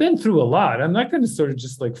I've been through a lot. I'm not going to sort of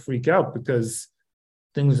just like freak out because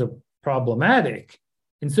things are problematic."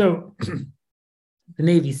 And so the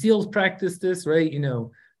Navy SEALs practice this, right?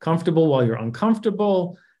 Comfortable while you're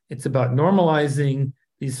uncomfortable. It's about normalizing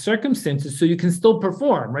these circumstances so you can still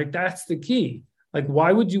perform, right? That's the key. Like,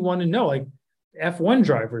 why would you want to know? Like F1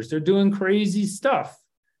 drivers, they're doing crazy stuff,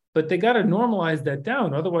 but they got to normalize that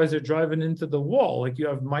down. Otherwise, they're driving into the wall. Like you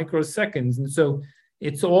have microseconds. And so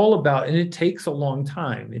it's all about, and it takes a long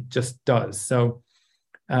time. It just does. So,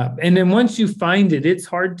 and then once you find it, it's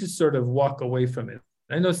hard to sort of walk away from it.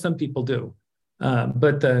 I know some people do,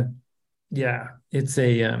 but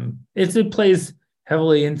it plays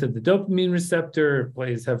heavily into the dopamine receptor. It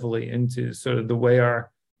plays heavily into sort of the way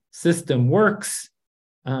our system works.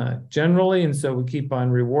 generally. And so we keep on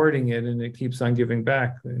rewarding it and it keeps on giving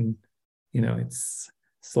back. And, it's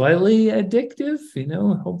slightly addictive,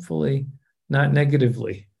 hopefully not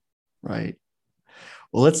negatively. Right.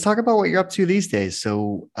 Well, let's talk about what you're up to these days.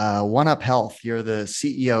 So, 1upHealth, you're the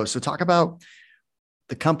CEO. So, talk about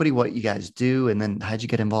the company, what you guys do, and then how'd you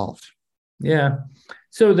get involved? Yeah.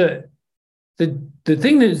 So the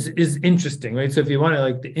thing that is interesting, right? So if you want to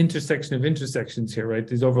like the intersection of intersections here, right?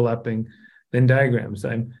 These overlapping Venn diagrams.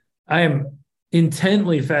 I am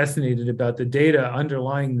intently fascinated about the data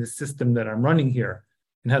underlying the system that I'm running here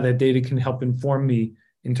and how that data can help inform me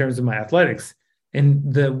in terms of my athletics.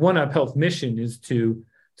 And the 1upHealth mission is to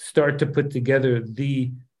start to put together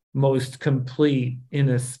the most complete, in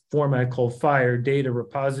a format called FHIR, data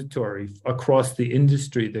repository across the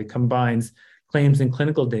industry that combines claims and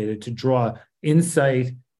clinical data to draw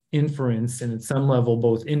insight, inference, and at some level,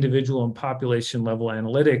 both individual and population level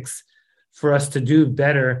analytics for us to do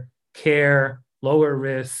better care, lower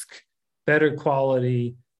risk, better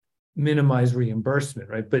quality, minimize reimbursement,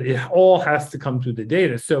 right? But it all has to come through the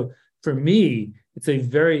data. So for me, it's a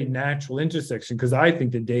very natural intersection because I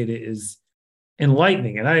think the data is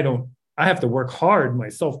enlightening. And I have to work hard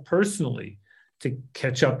myself personally to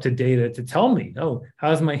catch up to data to tell me, oh,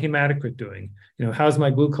 how's my hematocrit doing? How's my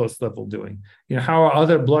glucose level doing? How are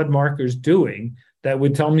other blood markers doing that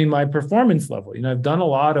would tell me my performance level? I've done a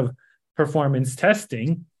lot of performance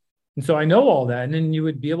testing. And so I know all that. And then you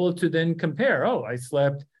would be able to then compare, oh, I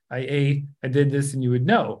slept, I ate, I did this, and you would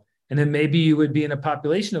know. And then maybe you would be in a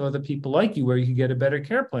population of other people like you where you could get a better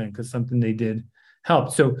care plan because something they did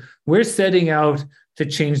helped. So we're setting out to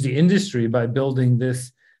change the industry by building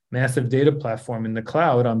this massive data platform in the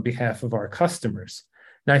cloud on behalf of our customers.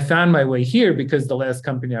 And I found my way here because the last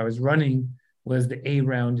company I was running was the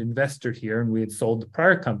A-round investor here, and we had sold the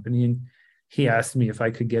prior company. And he asked me if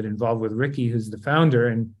I could get involved with Ricky, who's the founder.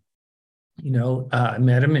 And, I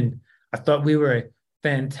met him and I thought we were a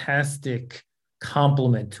fantastic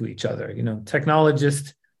complement to each other.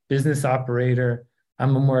 Technologist, business operator.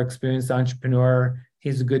 I'm a more experienced entrepreneur.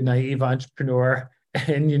 He's a good, naive entrepreneur.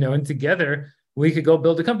 And together we could go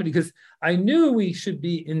build a company because I knew we should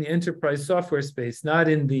be in the enterprise software space, not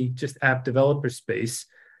in the just app developer space.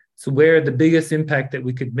 So where the biggest impact that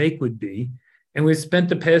we could make would be. And we spent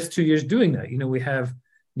the past 2 years doing that. We have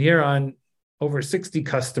near on over 60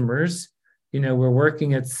 customers. We're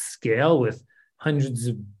working at scale with hundreds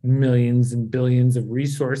of millions and billions of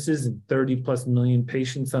resources and 30 plus million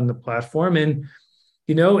patients on the platform. And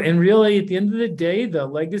really at the end of the day, the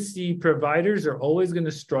legacy providers are always going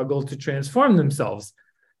to struggle to transform themselves.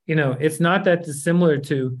 It's not that dissimilar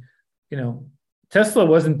to, Tesla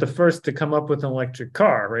wasn't the first to come up with an electric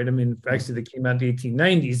car, right? Actually they came out in the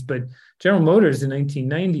 1890s, but General Motors in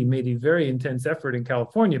 1990 made a very intense effort in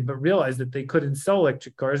California, but realized that they couldn't sell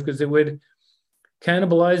electric cars because it would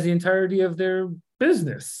cannibalize the entirety of their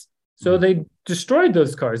business. So they destroyed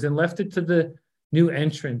those cars and left it to the new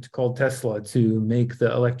entrant called Tesla to make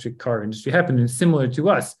the electric car industry happen. And similar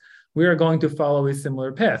to us, we are going to follow a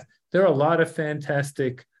similar path. There are a lot of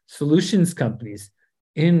fantastic solutions companies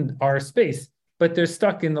in our space, but they're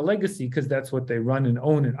stuck in the legacy because that's what they run and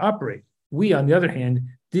own and operate. We, on the other hand,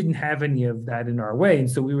 didn't have any of that in our way.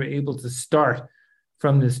 And so we were able to start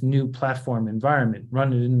from this new platform environment,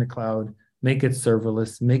 run it in the cloud, make it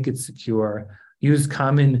serverless, make it secure, use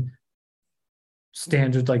common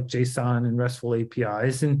standards like JSON and RESTful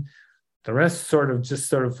APIs, and the rest sort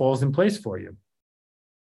of falls in place for you.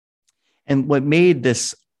 And what made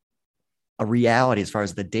this a reality as far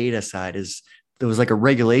as the data side is there was like a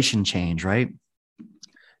regulation change, right?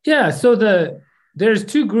 Yeah. So there's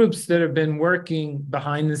two groups that have been working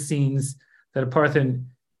behind the scenes that are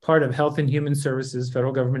part of Health and Human Services,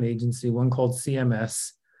 federal government agency, one called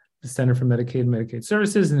CMS, the Center for Medicaid and Medicaid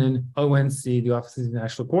Services, and then ONC, the Office of the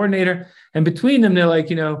National Coordinator. And between them, they're like,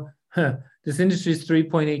 this industry is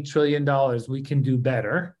 $3.8 trillion. We can do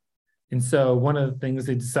better. And so one of the things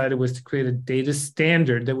they decided was to create a data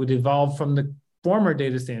standard that would evolve from the former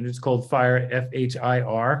data standards called FHIR,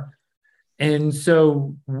 F-H-I-R. And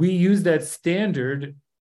so we use that standard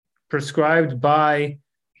prescribed by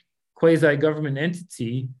quasi-government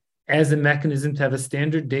entity as a mechanism to have a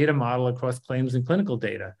standard data model across claims and clinical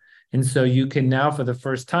data. And so you can now, for the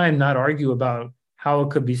first time, not argue about how it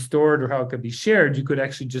could be stored or how it could be shared. You could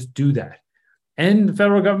actually just do that. And the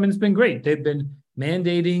federal government's been great. They've been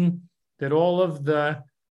mandating that all of the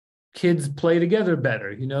kids play together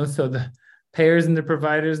better, so the payers and the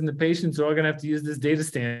providers and the patients are all going to have to use this data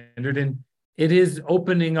standard. And it is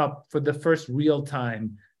opening up for the first real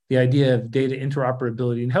time the idea of data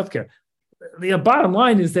interoperability in healthcare. The bottom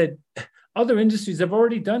line is that other industries have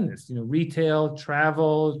already done this. Retail,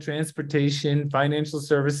 travel, transportation, financial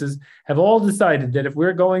services have all decided that if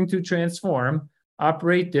we're going to transform,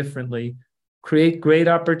 operate differently, create great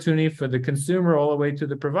opportunity for the consumer all the way to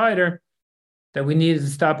the provider, that we need to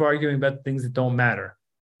stop arguing about things that don't matter,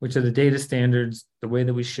 which are the data standards, the way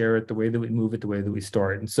that we share it, the way that we move it, the way that we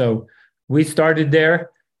store it. And so we started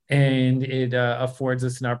there, and it affords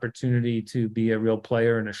us an opportunity to be a real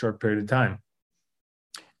player in a short period of time.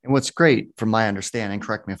 And what's great from my understanding,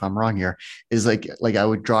 correct me if I'm wrong here, is like I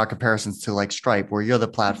would draw comparisons to like Stripe, where you're the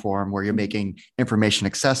platform where you're making information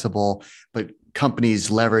accessible, but companies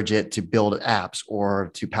leverage it to build apps or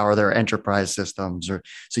to power their enterprise systems. Or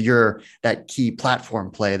so you're that key platform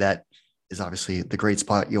play that is obviously the great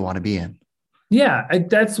spot you want to be in. Yeah,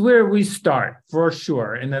 that's where we start for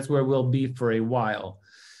sure. And that's where we'll be for a while.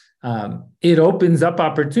 It opens up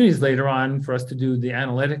opportunities later on for us to do the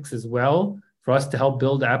analytics as well, for us to help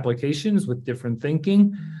build applications with different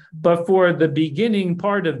thinking. But for the beginning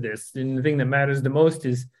part of this, and the thing that matters the most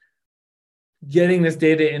is getting this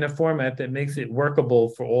data in a format that makes it workable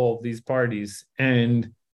for all of these parties.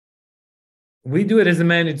 And we do it as a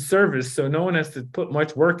managed service, so no one has to put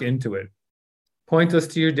much work into it. Point us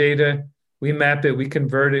to your data, we map it, we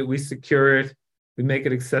convert it, we secure it, we make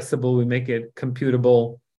it accessible, we make it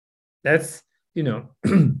computable. That's,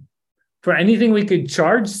 for anything we could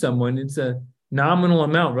charge someone, it's a nominal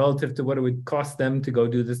amount relative to what it would cost them to go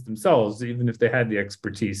do this themselves, even if they had the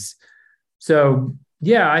expertise. So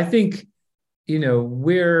yeah, I think,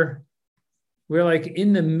 we're like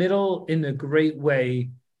in the middle in a great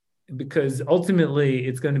way, because ultimately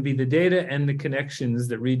it's going to be the data and the connections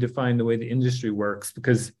that redefine the way the industry works.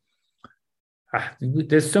 Because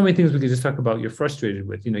there's so many things we could just talk about you're frustrated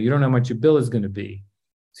with. You don't know how much your bill is going to be.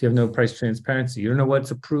 So you have no price transparency. You don't know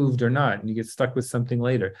what's approved or not, and you get stuck with something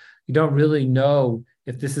later. You don't really know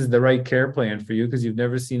if this is the right care plan for you because you've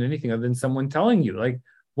never seen anything other than someone telling you. Like,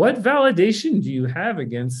 what validation do you have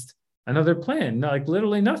against another plan? Like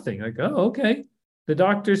literally nothing. Like, oh, okay, the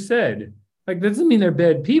doctor said. Like, that doesn't mean they're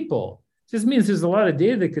bad people. It just means there's a lot of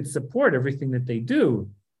data that could support everything that they do.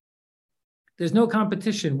 There's no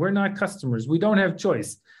competition. We're not customers. We don't have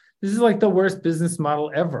choice. This is like the worst business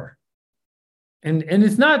model ever. And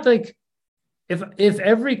it's not like if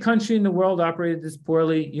every country in the world operated this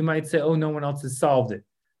poorly, you might say, oh, no one else has solved it.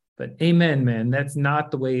 But amen, man, that's not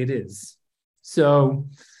the way it is. So,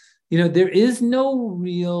 there is no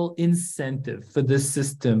real incentive for this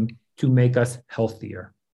system to make us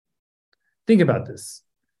healthier. Think about this.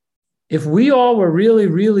 If we all were really,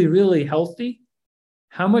 really, really healthy,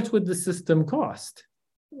 how much would the system cost?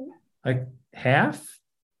 Like half?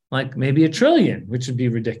 Like maybe $1 trillion, which would be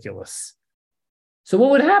ridiculous. So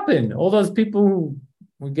what would happen? All those people who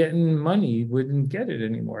were getting money wouldn't get it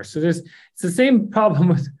anymore. So it's the same problem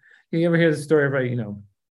with, you ever hear the story about,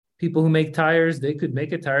 people who make tires, they could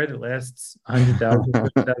make a tire that lasts 100,000,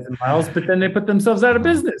 100,000 miles, but then they put themselves out of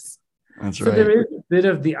business. That's so right. There is a bit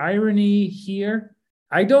of the irony here.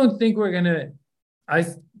 I don't think we're going to,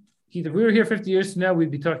 if we were here 50 years from now,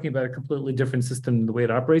 we'd be talking about a completely different system than the way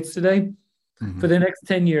it operates today. Mm-hmm. For the next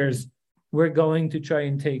 10 years, we're going to try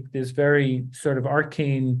and take this very sort of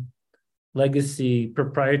arcane legacy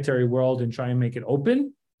proprietary world and try and make it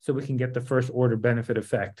open so we can get the first order benefit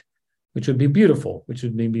effect, which would be beautiful, which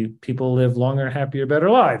would maybe people live longer, happier, better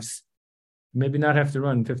lives. Maybe not have to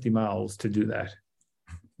run 50 miles to do that.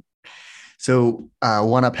 So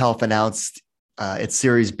 1upHealth announced its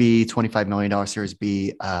Series B, $25 million Series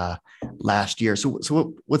B last year.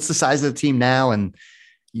 So what's the size of the team now? And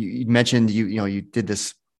you mentioned you did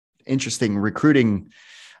this interesting recruiting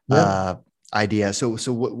idea. So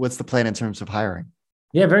what's the plan in terms of hiring?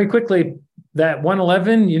 Yeah, very quickly, that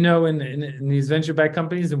 111, in these venture-backed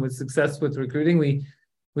companies and with success with recruiting, we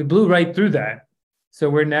blew right through that. So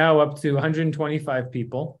we're now up to 125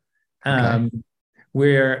 people. Okay.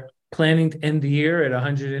 We're planning to end the year at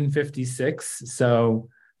 156. So,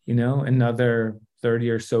 another 30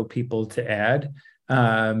 or so people to add.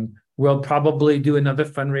 We'll probably do another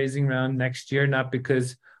fundraising round next year, not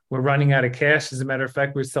because we're running out of cash. As a matter of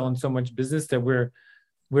fact, we're selling so much business that we're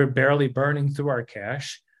barely burning through our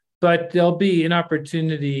cash. But there'll be an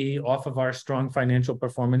opportunity off of our strong financial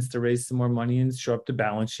performance to raise some more money and show up the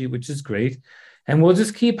balance sheet, which is great. And we'll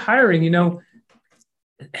just keep hiring.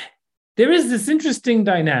 There is this interesting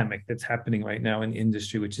dynamic that's happening right now in the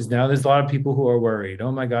industry, which is now there's a lot of people who are worried.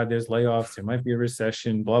 Oh my God, there's layoffs. There might be a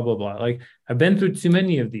recession, blah, blah, blah. Like, I've been through too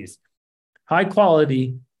many of these. High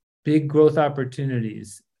quality, big growth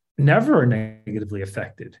opportunities never are negatively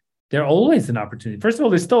affected. They're always an opportunity. First of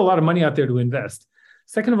all, there's still a lot of money out there to invest.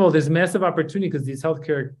 Second of all, there's massive opportunity because these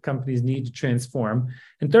healthcare companies need to transform.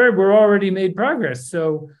 And third, we're already made progress.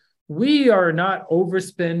 So we are not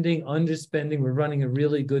overspending, underspending. We're running a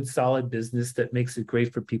really good, solid business that makes it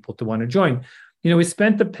great for people to want to join. We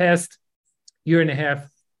spent the past year and a half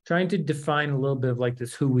trying to define a little bit of like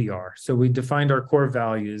this, who we are. So we defined our core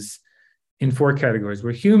values in 4 categories.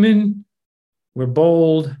 We're human, we're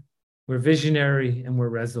bold, we're visionary, and we're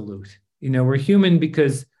resolute. We're human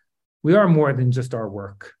because we are more than just our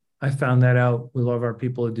work. I found that out. We love our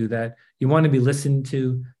people to do that. You want to be listened to.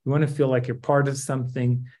 You want to feel like you're part of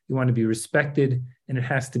something. You want to be respected, and it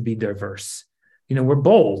has to be diverse. We're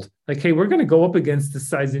bold. Like, hey, we're going to go up against the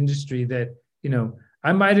size industry that,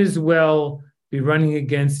 I might as well be running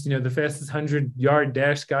against, the fastest 100-yard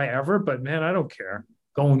dash guy ever, but man, I don't care.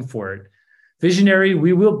 Going for it. Visionary,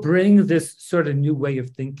 we will bring this sort of new way of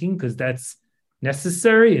thinking because that's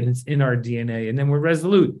necessary and it's in our DNA. And then we're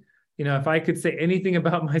resolute. If I could say anything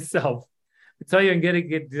about myself, I tell you and get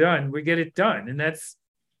it done, we get it done. And that's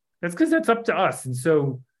because that's up to us. And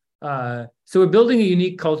so we're building a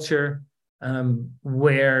unique culture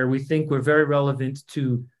where we think we're very relevant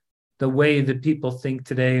to the way that people think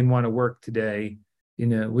today and want to work today.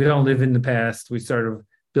 We don't live in the past. We sort of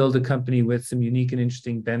build a company with some unique and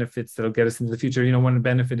interesting benefits that'll get us into the future. One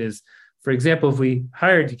benefit is, for example, if we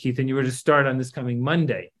hired you, Keith, and you were to start on this coming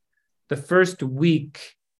Monday, the first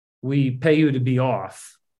week we pay you to be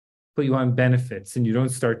off, put you on benefits, and you don't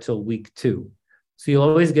start till week 2. So you'll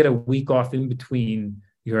always get a week off in between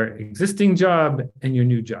your existing job and your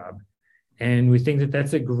new job. And we think that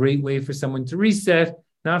that's a great way for someone to reset,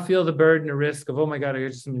 not feel the burden or risk of, oh my God, I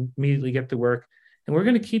just immediately get to work. And we're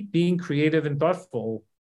going to keep being creative and thoughtful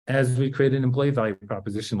as we create an employee value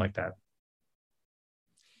proposition like that.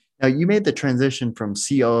 Now, you made the transition from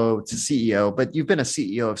COO to CEO, but you've been a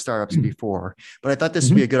CEO of startups before. But I thought this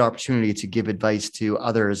would be a good opportunity to give advice to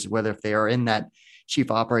others, whether if they are in that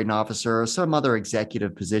chief operating officer or some other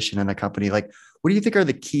executive position in a company. Like, what do you think are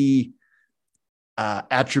the key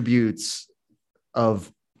attributes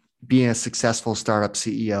of being a successful startup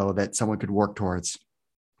CEO that someone could work towards?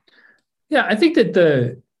 Yeah, I think that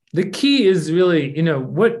the key is really,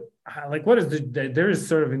 what is there is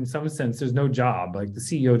sort of, in some sense, there's no job. Like, the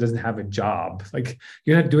CEO doesn't have a job. Like,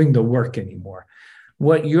 you're not doing the work anymore.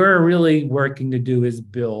 What you're really working to do is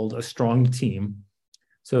build a strong team.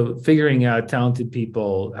 So figuring out talented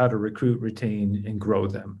people, how to recruit, retain, and grow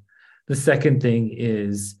them. The second thing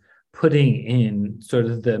is putting in sort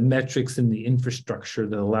of the metrics and the infrastructure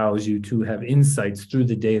that allows you to have insights through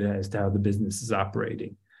the data as to how the business is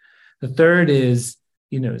operating. The third is,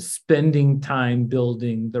 spending time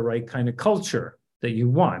building the right kind of culture that you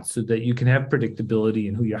want so that you can have predictability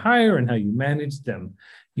in who you hire and how you manage them.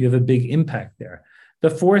 You have a big impact there. The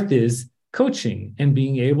fourth is coaching and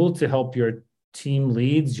being able to help your team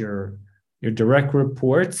leads, your direct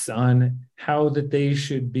reports on how that they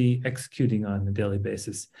should be executing on a daily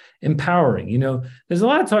basis. Empowering, there's a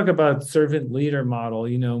lot of talk about servant leader model.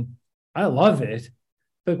 I love it,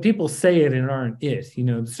 but people say it and aren't it.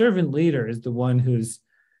 The servant leader is the one who's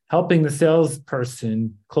helping the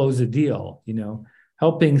salesperson close a deal,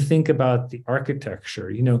 helping think about the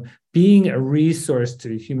architecture, being a resource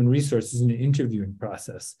to human resources in the interviewing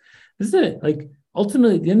process. This is it. Like,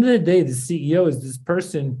 ultimately, at the end of the day, the CEO is this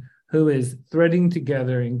person who is threading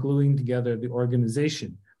together and gluing together the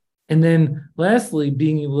organization. And then lastly,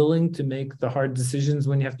 being willing to make the hard decisions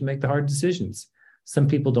when you have to make the hard decisions. Some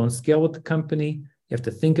people don't scale with the company. You have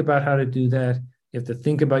to think about how to do that. You have to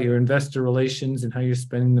think about your investor relations and how you're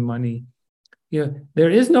spending the money. There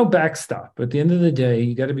is no backstop. At the end of the day,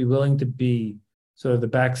 you got to be willing to be sort of the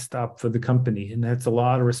backstop for the company. And that's a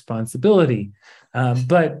lot of responsibility.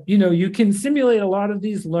 But you can simulate a lot of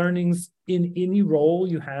these learnings in any role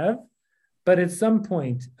you have. But at some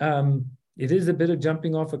point, it is a bit of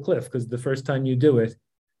jumping off a cliff because the first time you do it,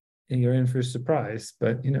 and you're in for a surprise.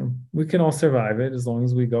 But, we can all survive it as long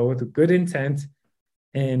as we go with a good intent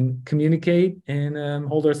and communicate and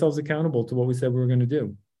hold ourselves accountable to what we said we were going to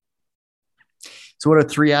do. So what are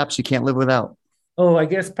 3 apps you can't live without? Oh, I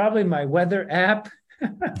guess probably my weather app.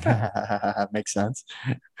 Makes sense.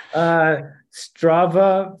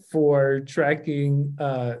 Strava for tracking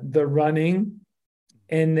the running.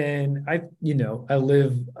 And then I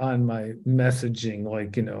live on my messaging,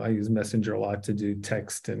 I use Messenger a lot to do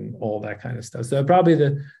text and all that kind of stuff. So probably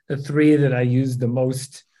the 3 that I use the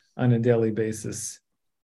most on a daily basis.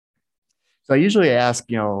 So I usually ask,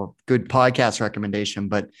 good podcast recommendation,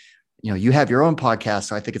 but you have your own podcast.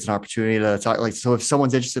 So I think it's an opportunity to talk. So if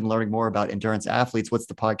someone's interested in learning more about endurance athletes, what's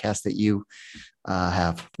the podcast that you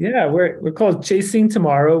have? Yeah, we're called Chasing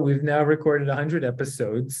Tomorrow. We've now recorded 100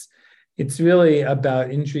 episodes. it's really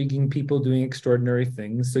about intriguing people doing extraordinary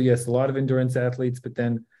things. So yes, a lot of endurance athletes, but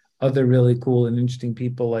then other really cool and interesting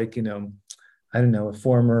people like, I don't know, a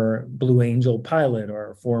former Blue Angel pilot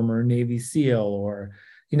or a former Navy SEAL, or,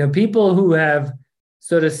 people who have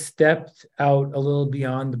sort of stepped out a little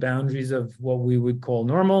beyond the boundaries of what we would call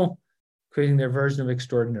normal, creating their version of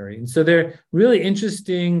extraordinary. And so they're really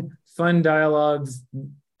interesting, fun dialogues,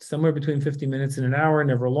 somewhere between 50 minutes and an hour,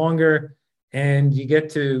 never longer. And you get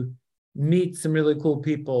to meet some really cool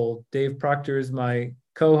people. Dave Proctor is my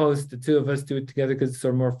co-host. The two of us do it together because it's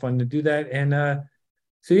sort of more fun to do that. And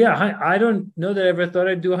so yeah, I don't know that I ever thought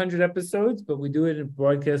I'd do 100 episodes, but we do it in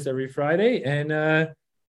broadcast every Friday. And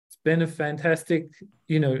it's been a fantastic,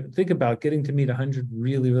 think about getting to meet 100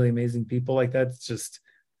 really, really amazing people. Like that's just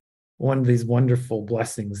one of these wonderful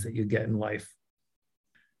blessings that you get in life.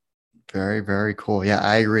 Very, very cool. Yeah,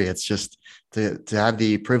 I agree. It's just to have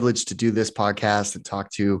the privilege to do this podcast and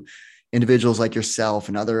talk to individuals like yourself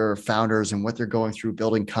and other founders and what they're going through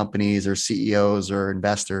building companies or CEOs or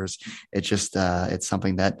investors. It's just, it's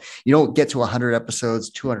something that you don't get to 100 episodes,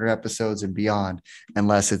 200 episodes and beyond,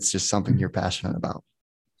 unless it's just something you're passionate about.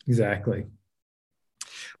 Exactly.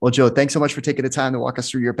 Well, Joe, thanks so much for taking the time to walk us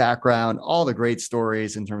through your background, all the great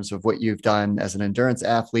stories in terms of what you've done as an endurance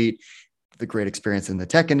athlete, the great experience in the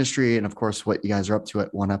tech industry, and of course, what you guys are up to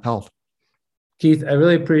at 1upHealth. Keith, I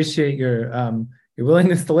really appreciate your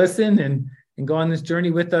willingness to listen and go on this journey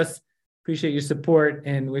with us. Appreciate your support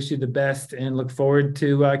and wish you the best and look forward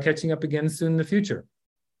to catching up again soon in the future.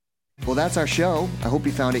 Well, that's our show. I hope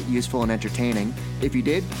you found it useful and entertaining. If you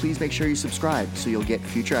did, please make sure you subscribe so you'll get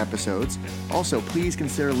future episodes. Also, please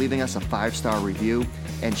consider leaving us a 5-star review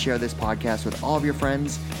and share this podcast with all of your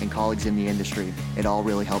friends and colleagues in the industry. It all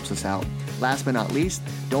really helps us out. Last but not least,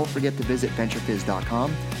 don't forget to visit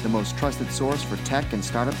venturefiz.com, the most trusted source for tech and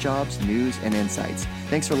startup jobs, news, and insights.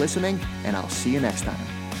 Thanks for listening, and I'll see you next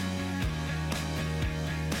time.